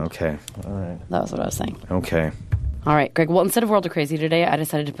in the ground. Okay. All right. That was what I was saying. Okay. All right, Greg. Well, instead of World of Crazy today, I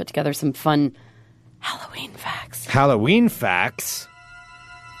decided to put together some fun Halloween facts. Halloween facts?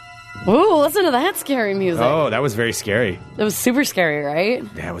 Ooh, listen to that scary music. Oh, that was very scary. It was super scary,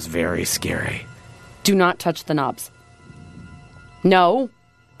 right? That was very scary. Do not touch the knobs. No.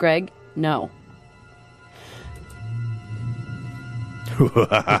 Greg, no.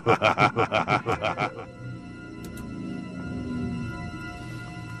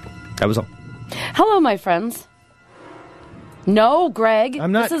 That was all. Hello, my friends. No, Greg.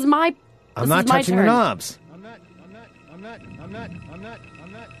 I'm not- This is my. I'm this not is my touching the turn. knobs.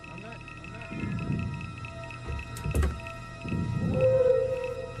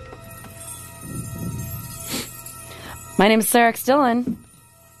 My name is Sarah X. Dillon.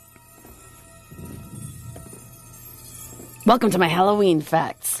 Welcome to my Halloween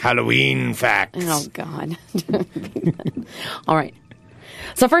facts. Halloween facts. Oh, God. All right.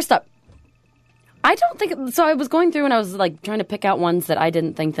 So first up, I don't think... So I was going through and I was trying to pick out ones that I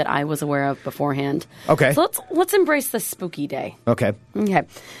didn't think that I was aware of beforehand. Okay. So let's embrace this spooky day. Okay. Okay.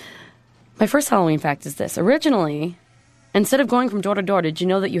 My first Halloween fact is this. Originally, instead of going from door to door, did you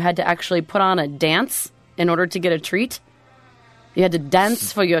know that you had to actually put on a dance in order to get a treat? You had to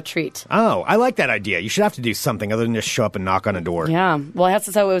dance for your treat. Oh, I like that idea. You should have to do something other than just show up and knock on a door. Yeah. Well,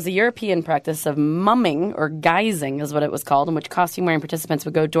 so it was a European practice of mumming, or guising is what it was called, in which costume-wearing participants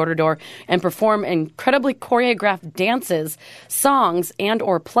would go door to door and perform incredibly choreographed dances, songs, and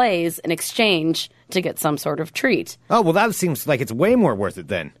or plays in exchange to get some sort of treat. Oh, well, that seems like it's way more worth it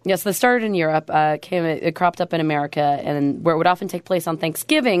then. Yes, this started in Europe, it cropped up in America, and where it would often take place on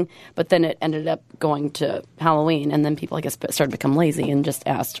Thanksgiving, but then it ended up going to Halloween, and then people, I guess, started to become lazy and just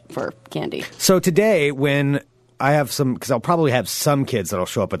asked for candy. So today, when I have because I'll probably have some kids that'll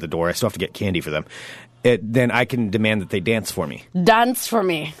show up at the door, I still have to get candy for them, then I can demand that they dance for me. Dance for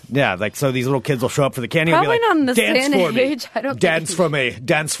me. Yeah, so these little kids will show up for the candy and Probably be like, not in this dance day and for me. age. I don't dance think- for me.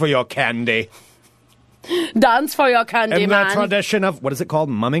 Dance for your candy. Dance for your candy, In the man. tradition of, what is it called,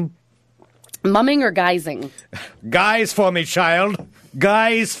 mumming? Mumming or guising? Guys for me, child.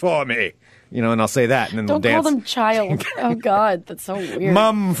 Guys for me. And I'll say that, and then Don't they'll call dance. them child. Oh, God, that's so weird.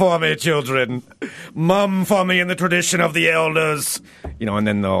 Mum for me, children. Mum for me in the tradition of the elders. And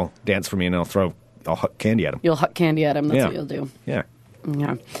then they'll dance for me, and I'll huck candy at them. You'll huck candy at them. That's Yeah. what you'll do. Yeah.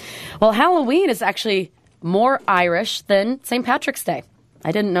 Yeah. Well, Halloween is actually more Irish than St. Patrick's Day.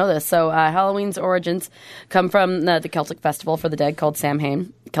 I didn't know this. So Halloween's origins come from the Celtic festival for the dead called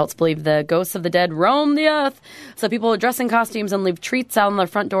Samhain. Celts believe the ghosts of the dead roam the earth, so people would dress in costumes and leave treats out on their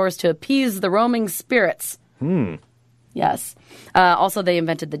front doors to appease the roaming spirits. Yes. Also, they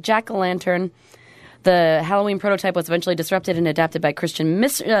invented the jack-o'-lantern. The Halloween prototype was eventually disrupted and adapted by Christian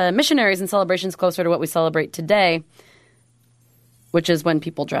missionaries in celebrations closer to what we celebrate today, which is when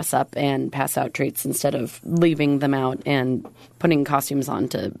people dress up and pass out treats instead of leaving them out and putting costumes on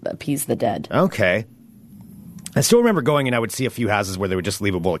to appease the dead. Okay. I still remember going and I would see a few houses where they would just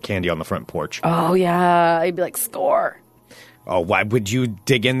leave a bowl of candy on the front porch. Oh, yeah. I'd be like, score. Oh, why would you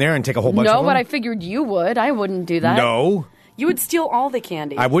dig in there and take a whole bunch of No, them? but I figured you would. I wouldn't do that. No. You would steal all the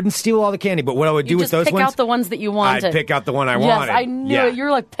candy. I wouldn't steal all the candy, but what I would do You with just those pick ones... out the ones that you wanted. I'd pick out the one I yes, wanted. I knew it. You're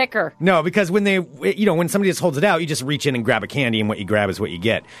like picker. No, because when when somebody just holds it out, you just reach in and grab a candy, and what you grab is what you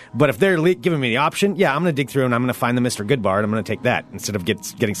get. But if they're giving me the option, yeah, I'm going to dig through and I'm going to find the Mr. Goodbar, and I'm going to take that instead of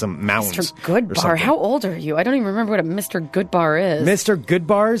getting some mounds. Mr. or Goodbar. something. How old are you? I don't even remember what a Mr. Goodbar is. Mr.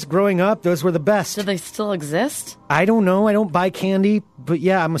 Goodbars, growing up, those were the best. Do they still exist? I don't know. I don't buy candy, but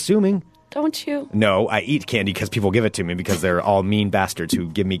yeah, I'm assuming. Don't you? No, I eat candy because people give it to me because they're all mean bastards who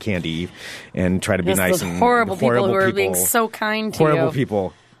give me candy and try to be Yes, nice those and horrible people who are people. being so kind to horrible you.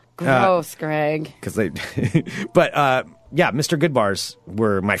 people. Gross, Greg. Because they, but yeah, Mr. Goodbars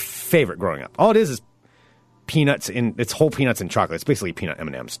were my favorite growing up. All it is peanuts it's whole peanuts and chocolate. It's basically peanut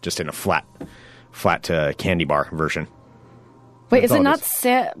M&Ms just in a flat flat to candy bar version. Wait, That's is it all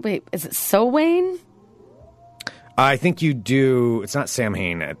not Wait, is it So Wayne? I think you do. It's not Sam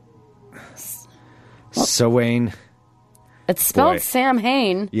Hain. So Wayne. It's spelled Boy. Sam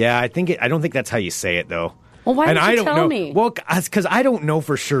Hain. Yeah, I don't think that's how you say it though. Well, why and didn't I you don't tell know. me? Well, because I don't know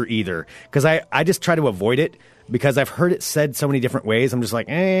for sure either. Because I just try to avoid it because I've heard it said so many different ways. I'm just like,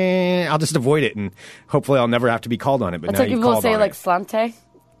 I'll just avoid it and hopefully I'll never have to be called on it. But That's now like you people called say on like it. slante.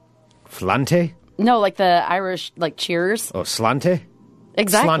 Flante? No, like the Irish like cheers. Oh, slante?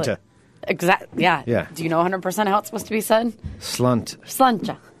 Exactly. Slanta. Yeah. Yeah. Do you know 100% how it's supposed to be said? Slunt.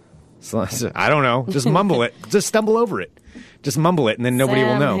 Sluncha. I don't know. Just mumble it. Just stumble over it. Just mumble it, and then nobody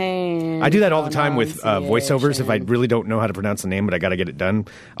will know. Hain I do that all the time with voiceovers. If I pronunciation. really don't know how to pronounce the name, but I got to get it done,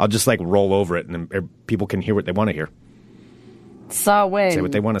 I'll just like roll over it, and then people can hear what they want to hear. So Wayne. Say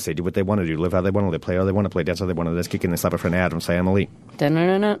what they want to say, do what they want to do, live how they want to live, play how they want to play, dance how they want to dance, kick in, they slap a friend, Adam, say I'm elite.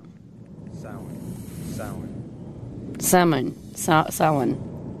 Da-na-na-na. Samhain.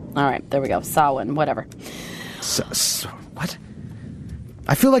 Samhain. All right, there we go. Samhain, whatever. What?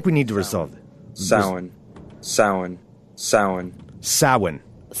 I feel like we need to resolve it. Samhain. Samhain. Samhain. Samhain.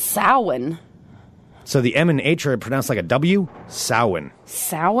 Samhain? So the M and H are pronounced like a W? Samhain.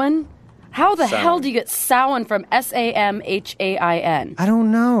 Samhain? How the hell Samhain. do you get Samhain from Samhain? I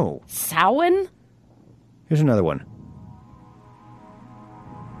don't know. Samhain? Here's another one.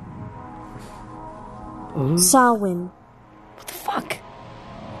 Samhain. What the fuck?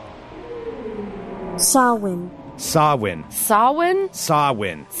 Samhain. Samhain. Samhain?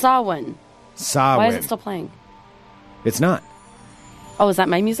 Samhain. Samhain. Samhain. Why is it still playing? It's not. Oh, is that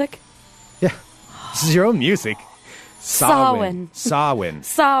my music? Yeah. This is your own music. Samhain. Samhain.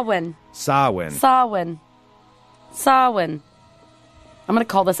 Samhain. Samhain. Samhain. Samhain. I'm going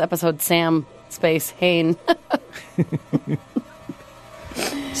to call this episode Sam Space Hain.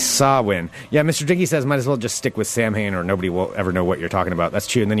 Samhain. Yeah, Mr. Dinky says might as well just stick with Sam Hain or nobody will ever know what you're talking about. That's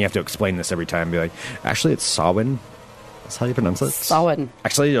true. And then you have to explain this every time. Be like, actually, it's Samhain. That's how you pronounce it. Samhain.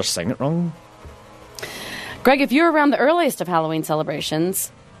 Actually, you're saying it wrong. Greg, if you were around the earliest of Halloween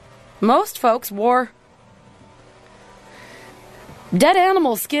celebrations, most folks wore dead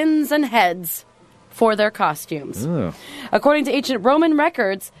animal skins and heads for their costumes. Oh. According to ancient Roman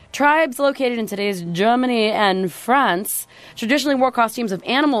records, tribes located in today's Germany and France traditionally wore costumes of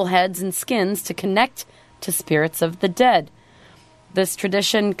animal heads and skins to connect to spirits of the dead. This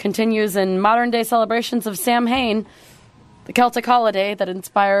tradition continues in modern-day celebrations of Samhain, the Celtic holiday that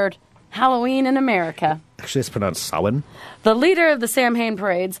inspired Halloween in America. Actually, it's pronounced Samhain. The leader of the Samhain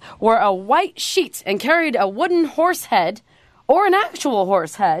parades wore a white sheet and carried a wooden horse head or an actual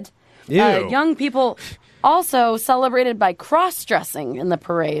horse head. Ew. Young people also celebrated by cross-dressing in the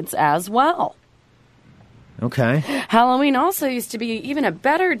parades as well. Okay. Halloween also used to be even a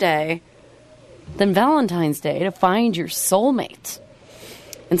better day than Valentine's Day to find your soulmate.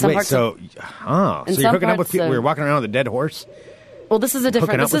 In some Wait, parts so, in so you're some hooking up with parts people? of- You're walking around with a dead horse? well, this is a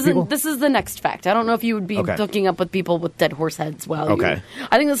different. Hooking up This with people? isn't. This is the next fact. I don't know if you would be Okay. hooking up with people with dead horse heads. Okay.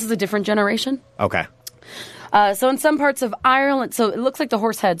 I think this is a different generation. Okay. So in some parts of Ireland, so it looks like the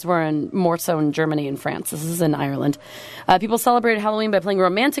horse heads were more so in Germany and France. This is in Ireland. People celebrated Halloween by playing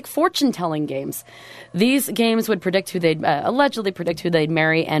romantic fortune-telling games. These games would allegedly predict who they'd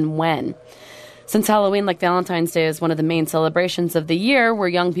marry and when. Since Halloween, like Valentine's Day, is one of the main celebrations of the year where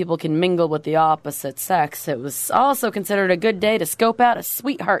young people can mingle with the opposite sex, it was also considered a good day to scope out a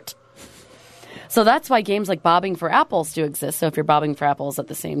sweetheart. So that's why games like bobbing for apples do exist. So if you're bobbing for apples at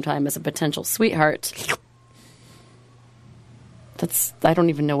the same time as a potential sweetheart, I don't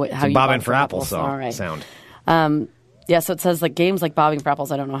even know how you bobbing bob for apples All right. sound. Yeah, so it says like games like bobbing for apples.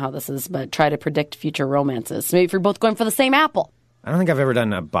 I don't know how this is, but try to predict future romances. So maybe if you're both going for the same apple. I don't think I've ever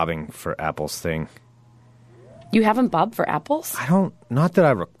done a bobbing for apples thing. You haven't bobbed for apples? Not that I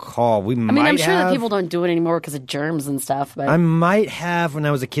recall. I mean, I'm sure that people don't do it anymore because of germs and stuff. But I might have when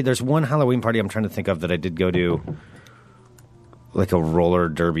I was a kid. There's one Halloween party I'm trying to think of that I did go to, like a roller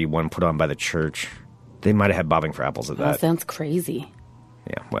derby one put on by the church. They might have had bobbing for apples at that that. sounds crazy.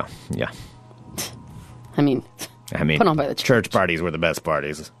 Yeah, well, yeah. I mean, put on by the church parties were the best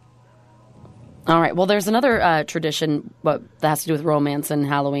parties. All right. Well, there's another tradition that has to do with romance and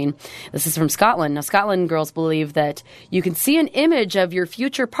Halloween. This is from Scotland. Now, Scotland girls believe that you can see an image of your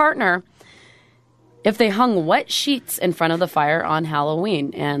future partner if they hung wet sheets in front of the fire on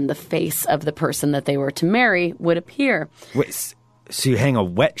Halloween, and the face of the person that they were to marry would appear. Wait, so you hang a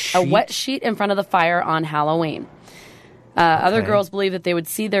wet sheet? A wet sheet in front of the fire on Halloween. Other girls believe that they would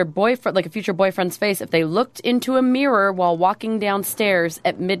see their boyfriend, like a future boyfriend's face, if they looked into a mirror while walking downstairs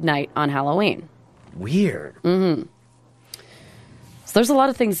at midnight on Halloween. Weird. Mm-hmm. So there's a lot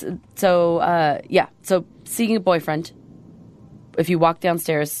of things. So, So seeing a boyfriend if you walk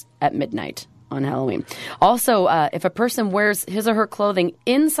downstairs at midnight on Halloween. Also, if a person wears his or her clothing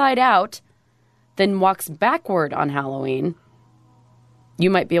inside out, then walks backward on Halloween, you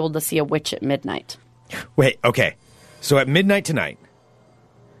might be able to see a witch at midnight. Wait, okay. So at midnight tonight.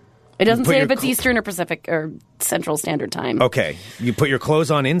 It doesn't say if it's Eastern or Pacific or Central Standard Time. Okay. You put your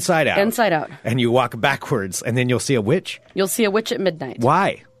clothes on inside out. Inside out. And you walk backwards, and then you'll see a witch? You'll see a witch at midnight.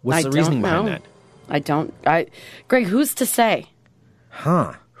 Why? What's the reasoning behind that? Greg, who's to say?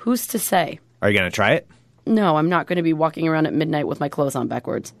 Huh. Who's to say? Are you going to try it? No, I'm not going to be walking around at midnight with my clothes on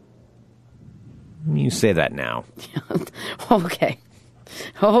backwards. You say that now. Okay.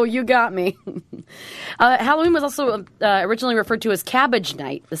 Oh, you got me. Halloween was also originally referred to as Cabbage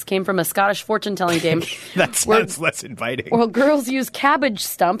Night. This came from a Scottish fortune-telling game. That sounds less inviting. Well, girls use cabbage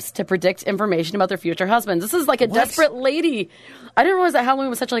stumps to predict information about their future husbands. This is like a desperate lady. I didn't realize that Halloween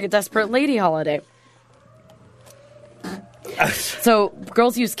was such like a desperate lady holiday. So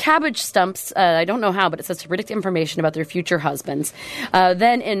girls use cabbage stumps, I don't know how, but it says to predict information about their future husbands.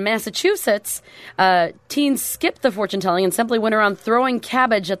 Then in Massachusetts, teens skipped the fortune-telling and simply went around throwing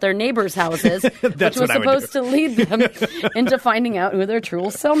cabbage at their neighbors' houses, which was supposed to lead them into finding out who their true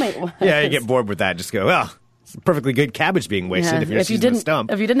soulmate was. Yeah, you get bored with that. Just go, well, it's perfectly good cabbage being wasted if you're just using a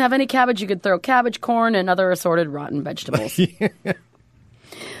stump. If you didn't have any cabbage, you could throw cabbage, corn, and other assorted rotten vegetables.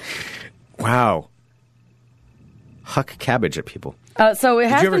 Wow. Huck cabbage at people. So it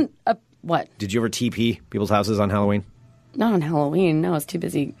has been... what? Did you ever TP people's houses on Halloween? Not on Halloween. No, I was too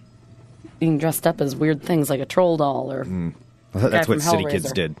busy being dressed up as weird things like a troll doll or... That's what city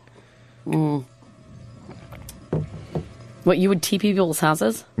kids did. What, you would TP people's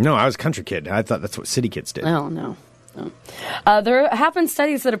houses? No, I was a country kid. I thought that's what city kids did. Oh, no. There have been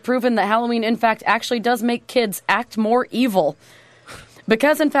studies that have proven that Halloween, in fact, actually does make kids act more evil.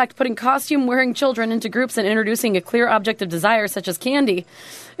 Because, in fact, putting costume-wearing children into groups and introducing a clear object of desire, such as candy,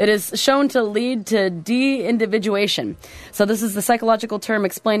 it is shown to lead to de-individuation. So this is the psychological term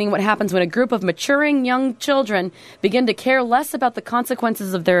explaining what happens when a group of maturing young children begin to care less about the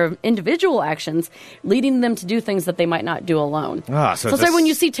consequences of their individual actions, leading them to do things that they might not do alone. So it's like when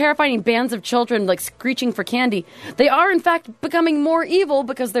you see terrifying bands of children like screeching for candy, they are, in fact, becoming more evil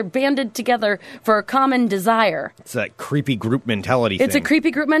because they're banded together for a common desire. It's that creepy group mentality thing. It's a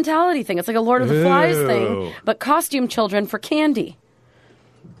creepy group mentality thing. It's like a Lord of the Flies thing, but costume children for candy.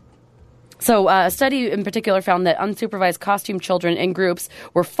 So a study in particular found that unsupervised costume children in groups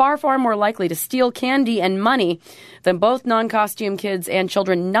were far, far more likely to steal candy and money than both non-costume kids and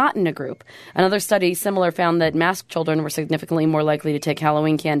children not in a group. Another study similar found that masked children were significantly more likely to take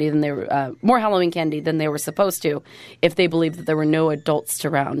Halloween candy than they were, more Halloween candy than they were supposed to if they believed that there were no adults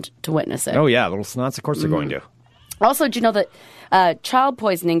around to witness it. Oh, yeah, little snots, of course they're going to. Also, do you know that child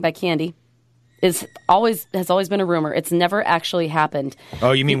poisoning by candy has always been a rumor? It's never actually happened.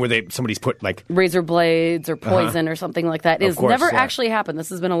 Oh, you mean where somebody's put like razor blades or poison or something like that? It's never actually happened. This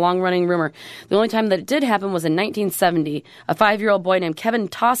has been a long-running rumor. The only time that it did happen was in 1970. A 5-year-old boy named Kevin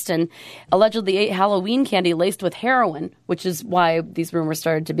Toston allegedly ate Halloween candy laced with heroin, which is why these rumors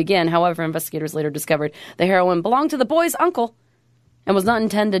started to begin. However, investigators later discovered the heroin belonged to the boy's uncle and was not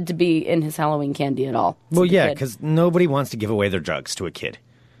intended to be in his Halloween candy at all. Well, yeah, because nobody wants to give away their drugs to a kid.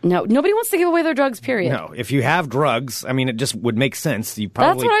 No, nobody wants to give away their drugs, period. No, if you have drugs, I mean, it just would make sense. You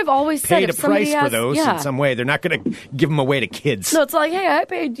probably That's what I've always said. paid a price for those in some way. They're not going to give them away to kids. No, it's like, hey, I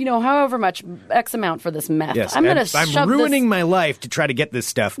paid, however much X amount for this meth. Yes, I'm going to I'm ruining my life to try to get this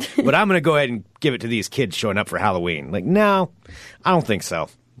stuff, but I'm going to go ahead and give it to these kids showing up for Halloween. Like, no, I don't think so.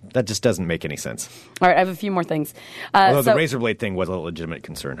 That just doesn't make any sense. All right, I have a few more things. Although the razor blade thing was a legitimate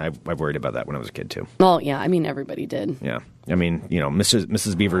concern. I worried about that when I was a kid, too. Well, yeah, I mean, everybody did. Yeah. I mean,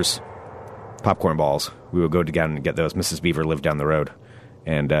 Mrs. Beaver's popcorn balls. We would go down and get those. Mrs. Beaver lived down the road.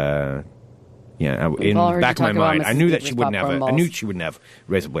 And, in back of my mind, I knew that she wouldn't have I knew she wouldn't have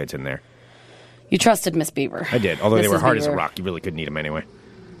razor blades in there. You trusted Miss Beaver. I did, although they were hard as a rock. You really couldn't eat them anyway.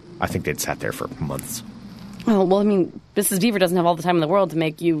 I think they'd sat there for months. Oh, well, I mean, Mrs. Beaver doesn't have all the time in the world to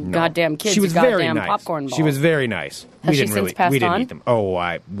make you goddamn kids goddamn popcorn balls. She was very nice. Has she since passed on? We didn't eat them. Oh,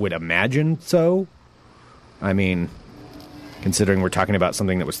 I would imagine so. I mean, considering we're talking about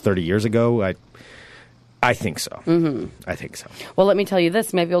something that was 30 years ago, I think so. Mm-hmm. I think so. Well, let me tell you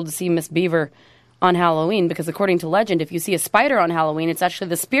this. You might be able to see Miss Beaver on Halloween because according to legend, if you see a spider on Halloween, it's actually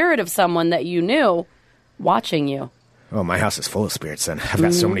the spirit of someone that you knew watching you. Oh, my house is full of spirits then. I've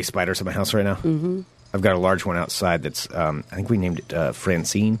got so many spiders in my house right now. Mm-hmm. I've got a large one outside that's, I think we named it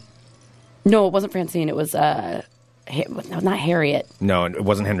Francine. No, it wasn't Francine. It was No, not Harriet. No, it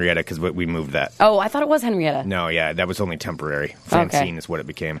wasn't Henrietta because we moved that. Oh, I thought it was Henrietta. No, yeah, that was only temporary. Francine is what it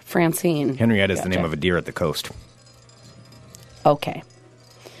became. Francine. Henrietta is the name of a deer at the coast. Okay.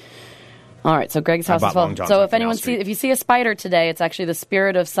 All right, so Greg's house is full. So if you see a spider today, it's actually the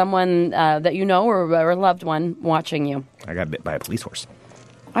spirit of someone that you know or a loved one watching you. I got bit by a police horse.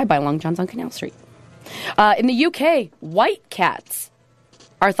 I buy Long John's on Canal Street. In the UK, white cats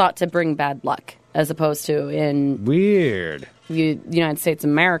are thought to bring bad luck, as opposed to in weird the United States of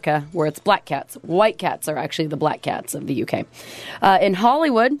America, where it's black cats. White cats are actually the black cats of the UK. In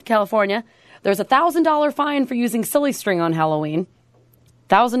Hollywood, California, there's a $1,000 fine for using silly string on Halloween.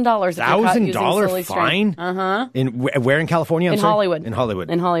 $1,000 if you're caught using silly fine? string. Where in California? In Hollywood. In Hollywood.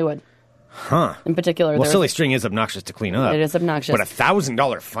 In Hollywood. Huh. In particular. Well, silly string is obnoxious to clean up. It is obnoxious. But a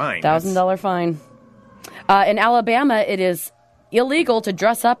 $1,000 fine. $1,000 fine. In Alabama, it is illegal to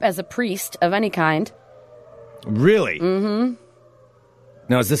dress up as a priest of any kind. Really? Mm-hmm.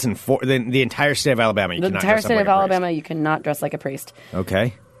 Now, is this in the entire state of Alabama? The entire state of Alabama, you cannot dress like a priest.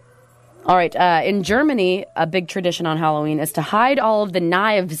 Okay. All right. In Germany, a big tradition on Halloween is to hide all of the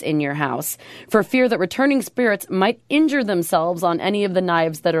knives in your house for fear that returning spirits might injure themselves on any of the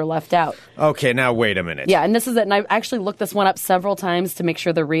knives that are left out. Okay, now wait a minute. Yeah, and this is it. And I actually looked this one up several times to make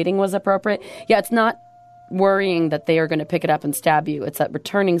sure the reading was appropriate. Yeah, it's not worrying that they are going to pick it up and stab you. It's that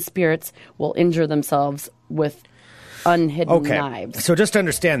returning spirits will injure themselves with unhidden knives. So just to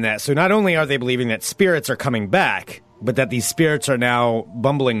understand that, so not only are they believing that spirits are coming back, but that these spirits are now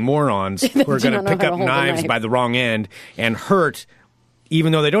bumbling morons who are going to pick up knives by the wrong end and hurt,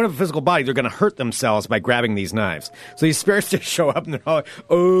 even though they don't have a physical body, they're going to hurt themselves by grabbing these knives. So these spirits just show up and they're all like,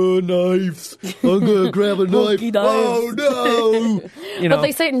 oh, knives. I'm going to grab a knife. Oh, no. But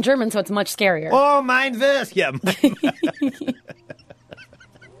they say it in German, so it's much scarier. Oh, mind this. Yeah.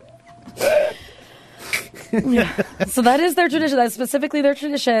 So that is their tradition. That's specifically their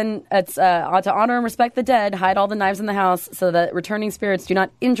tradition. It's to honor and respect the dead, hide all the knives in the house so that returning spirits do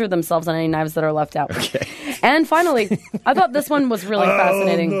not injure themselves on any knives that are left out. Okay. And finally, I thought this one was really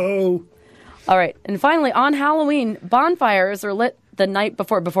fascinating. No. All right. And finally, on Halloween, bonfires are lit the night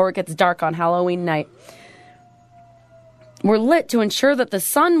before it gets dark on Halloween night. Were lit to ensure that the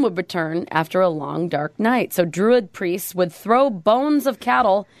sun would return after a long, dark night. So druid priests would throw bones of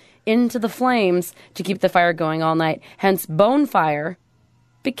cattle into the flames to keep the fire going all night. Hence, bonfire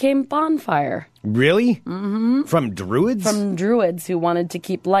became bonfire. Really? Mm-hmm. From druids? From druids who wanted to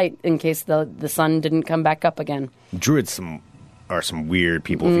keep light in case the sun didn't come back up again. Druids are some weird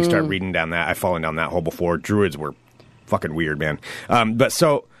people. If you start reading down that, I've fallen down that hole before. Druids were fucking weird, man. But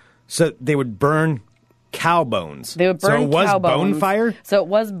so they would burn cow bones. They would burn cow bones. So it was bonfire? So it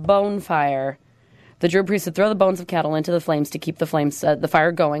was bonfire. The druid priests would throw the bones of cattle into the flames to keep the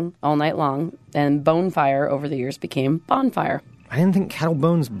fire going all night long, and bonfire over the years became bonfire. I didn't think cattle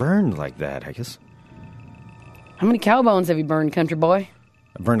bones burned like that, I guess. How many cow bones have you burned, country boy?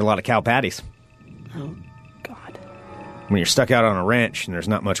 I burned a lot of cow patties. Oh, God. When you're stuck out on a ranch and there's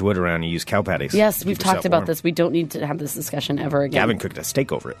not much wood around, you use cow patties. Yes, we've talked about this. We don't need to have this discussion ever again. Gavin cooked a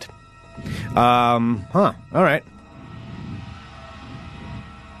steak over it. All right.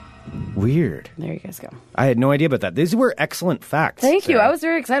 Weird. There you guys go. I had no idea about that. These were excellent facts. Thank you. I was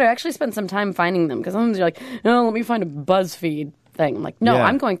very excited. I actually spent some time finding them because sometimes you're like, no, let me find a BuzzFeed thing. I'm like, no,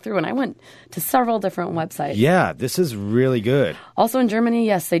 I'm going through, and I went to several different websites. Yeah, this is really good. Also in Germany,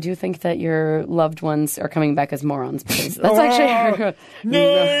 yes, they do think that your loved ones are coming back as morons. Because that's actually...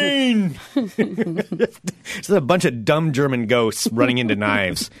 Nine! It's a bunch of dumb German ghosts running into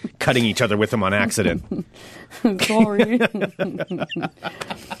knives, cutting each other with them on accident. Sorry.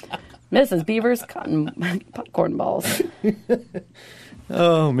 Mrs. Beaver's popcorn balls.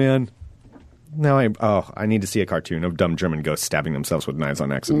 Oh, man. Now I need to see a cartoon of dumb German ghosts stabbing themselves with knives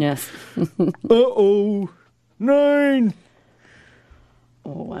on accident. Yes. Uh-oh. 9!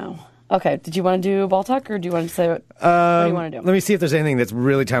 Oh, wow. Okay, did you want to do ball talk, or do you want to say what do you want to do? Let me see if there's anything that's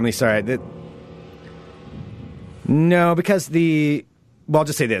really timely. Sorry. No, because I'll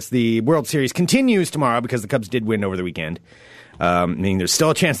just say this. The World Series continues tomorrow because the Cubs did win over the weekend. Meaning there's still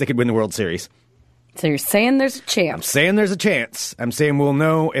a chance they could win the World Series. So you're saying there's a chance? I'm saying there's a chance. I'm saying we'll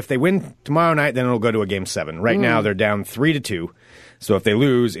know if they win tomorrow night, then it'll go to a Game 7. Right now they're down 3-2. So if they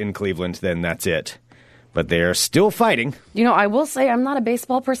lose in Cleveland, then that's it. But they're still fighting. You know, I will say I'm not a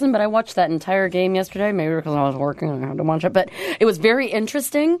baseball person, but I watched that entire game yesterday. Maybe because I was working and I had to watch it. But it was very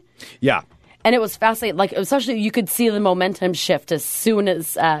interesting. Yeah. And it was fascinating. Like, especially you could see the momentum shift as soon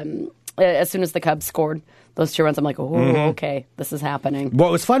as the Cubs scored those 2 runs. I'm like, okay, this is happening. Well,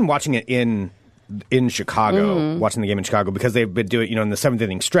 it was fun watching it in in Chicago, watching the game in Chicago, because they've been doing, in the 7th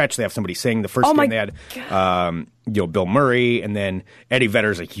inning stretch, they have somebody sing. The first game they had, Bill Murray, and then Eddie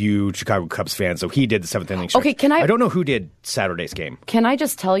Vedder's a huge Chicago Cubs fan, so he did the 7th inning stretch. Okay, I don't know who did Saturday's game. Can I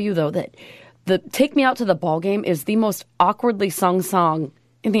just tell you, though, that the Take Me Out to the Ball Game is the most awkwardly sung song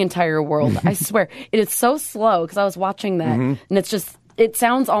in the entire world. I swear. It is so slow, because I was watching that, and it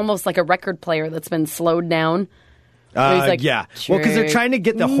sounds almost like a record player that's been slowed down. Like, yeah. Well, because they're trying to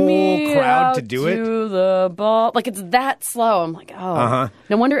get the whole crowd to do it. To the ball. Like, it's that slow. I'm like, oh.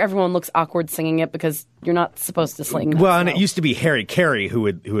 No wonder everyone looks awkward singing it, because you're not supposed to sing that Well, slow. and it used to be Harry Carey who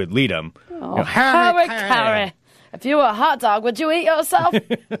would lead them. Oh, Harry Carey. If you were a hot dog, would you eat yourself?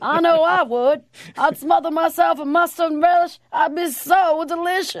 I know I would. I'd smother myself in mustard and relish. I'd be so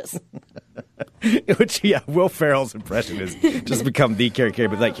delicious. Which, Will Ferrell's impression has just become the Harry Carey.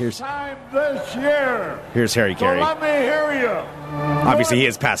 But here's Time this year. Here's Harry Carey. So let me hear you. Obviously, he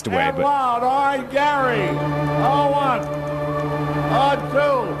has passed away. And But loud. All right, Gary. 1, 2,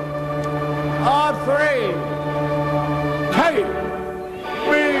 3. Take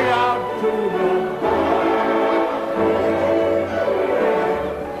me out to the...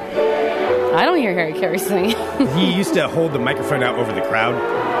 I don't hear Harry Carey singing. he used to hold the microphone out over the crowd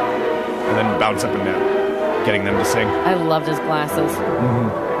and then bounce up and down, getting them to sing. I loved his glasses.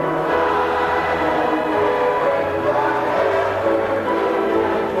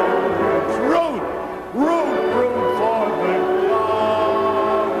 Root for the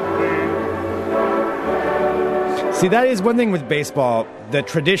glory. See, that is one thing with baseball. The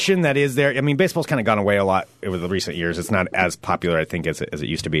tradition that is there. I mean, baseball's kind of gone away a lot over the recent years. It's not as popular, I think, as it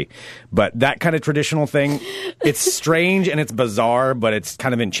used to be. But that kind of traditional thing, it's strange and it's bizarre, but it's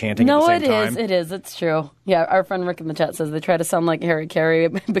kind of enchanting at the same time. It is. It's true. Yeah, our friend Rick in the chat says they try to sound like Harry Carey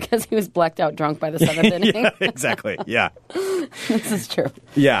because he was blacked out drunk by the 7th inning. Yeah, exactly. Yeah. This is true.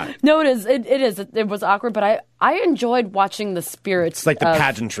 Yeah. No, it is. It is. It was awkward, but I enjoyed watching the spirits. It's like the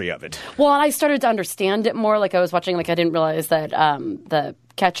pageantry of it. Well, and I started to understand it more. Like I was watching, I didn't realize that the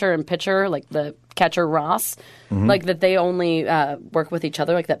catcher and pitcher, like the catcher Ross, like that they only work with each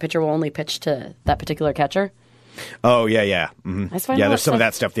other. Like that pitcher will only pitch to that particular catcher. Oh, yeah. Mm-hmm. There's some of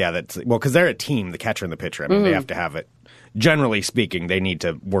that stuff. Yeah, because they're a team, the catcher and the pitcher. I mean, they have to have it. Generally speaking, they need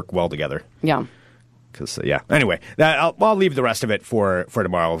to work well together. Yeah. Because Anyway, I'll leave the rest of it for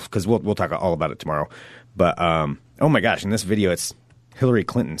tomorrow, because we'll talk all about it tomorrow. But oh my gosh, in this video, it's Hillary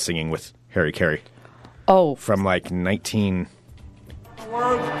Clinton singing with Harry Carey. Oh, from like 19.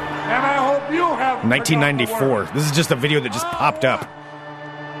 Words, and I hope you have 1994. This is just a video that just popped up. 1,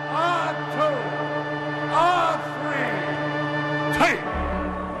 2, 3. Take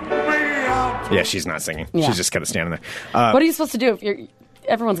me out. Yeah, she's not singing. Yeah. She's just kind of standing there. What are you supposed to do if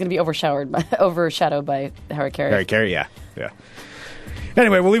everyone's going to be overshadowed by Harry Carey? Harry Carey, yeah.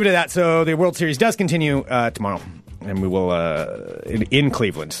 Anyway, we'll leave it at that. So the World Series does continue tomorrow, and we will in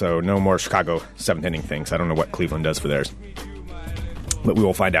Cleveland. So no more Chicago 7th inning things. I don't know what Cleveland does for theirs, but we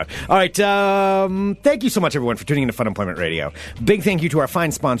will find out. All right. Thank you so much, everyone, for tuning into Fun Employment Radio. Big thank you to our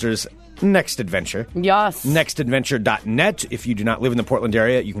fine sponsors, Next Adventure. Yes. Nextadventure.net. If you do not live in the Portland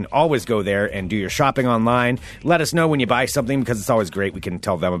area, you can always go there and do your shopping online. Let us know when you buy something, because it's always great. We can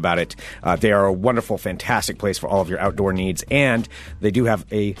tell them about it. They are a wonderful, fantastic place for all of your outdoor needs, and they do have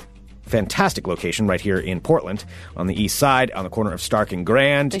a fantastic location right here in Portland on the east side, on the corner of Stark and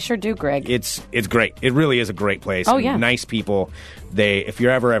Grand. They sure do, Greg. It's great. It really is a great place. Oh, yeah. Nice people. If you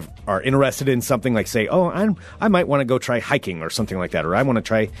ever are interested in something, like say, I might want to go try hiking or something like that, or I want to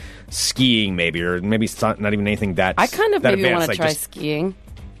try skiing maybe, or maybe it's not even anything that I kind of maybe want to like try skiing.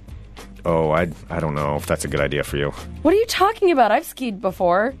 Oh, I don't know if that's a good idea for you. What are you talking about? I've skied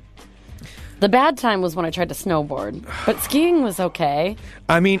before. The bad time was when I tried to snowboard, but skiing was okay.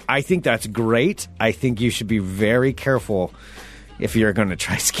 I mean, I think that's great. I think you should be very careful if you're going to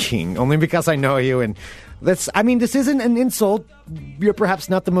try skiing, only because I know you, and this isn't an insult. You're perhaps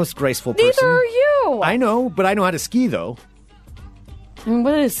not the most graceful person. Neither are you. I know, but I know how to ski, though. I mean,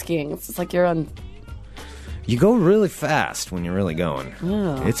 what is skiing? It's like you're on... You go really fast when you're really going.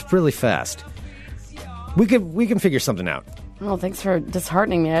 Oh. It's really fast. We can figure something out. Oh, thanks for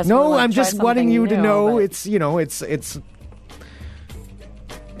disheartening me. I'm just wanting you to know but... it's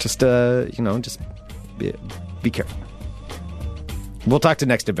just be careful. We'll talk to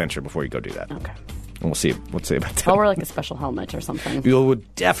Next Adventure before you go do that. Okay. And we'll see about that. I'll wear like a special helmet or something. You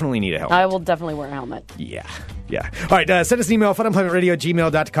would definitely need a helmet. I will definitely wear a helmet. Yeah. All right, send us an email,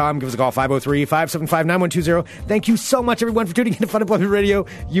 funemploymentradio@gmail.com. Give us a call, 503-575-9120. Thank you so much, everyone, for tuning in to Fun Employment Radio.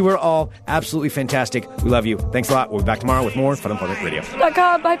 You are all absolutely fantastic. We love you. Thanks a lot. We'll be back tomorrow with more Fun Employment Radio.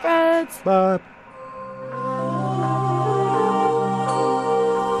 Bye, friends. Bye.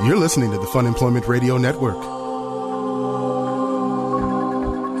 You're listening to the Fun Employment Radio Network.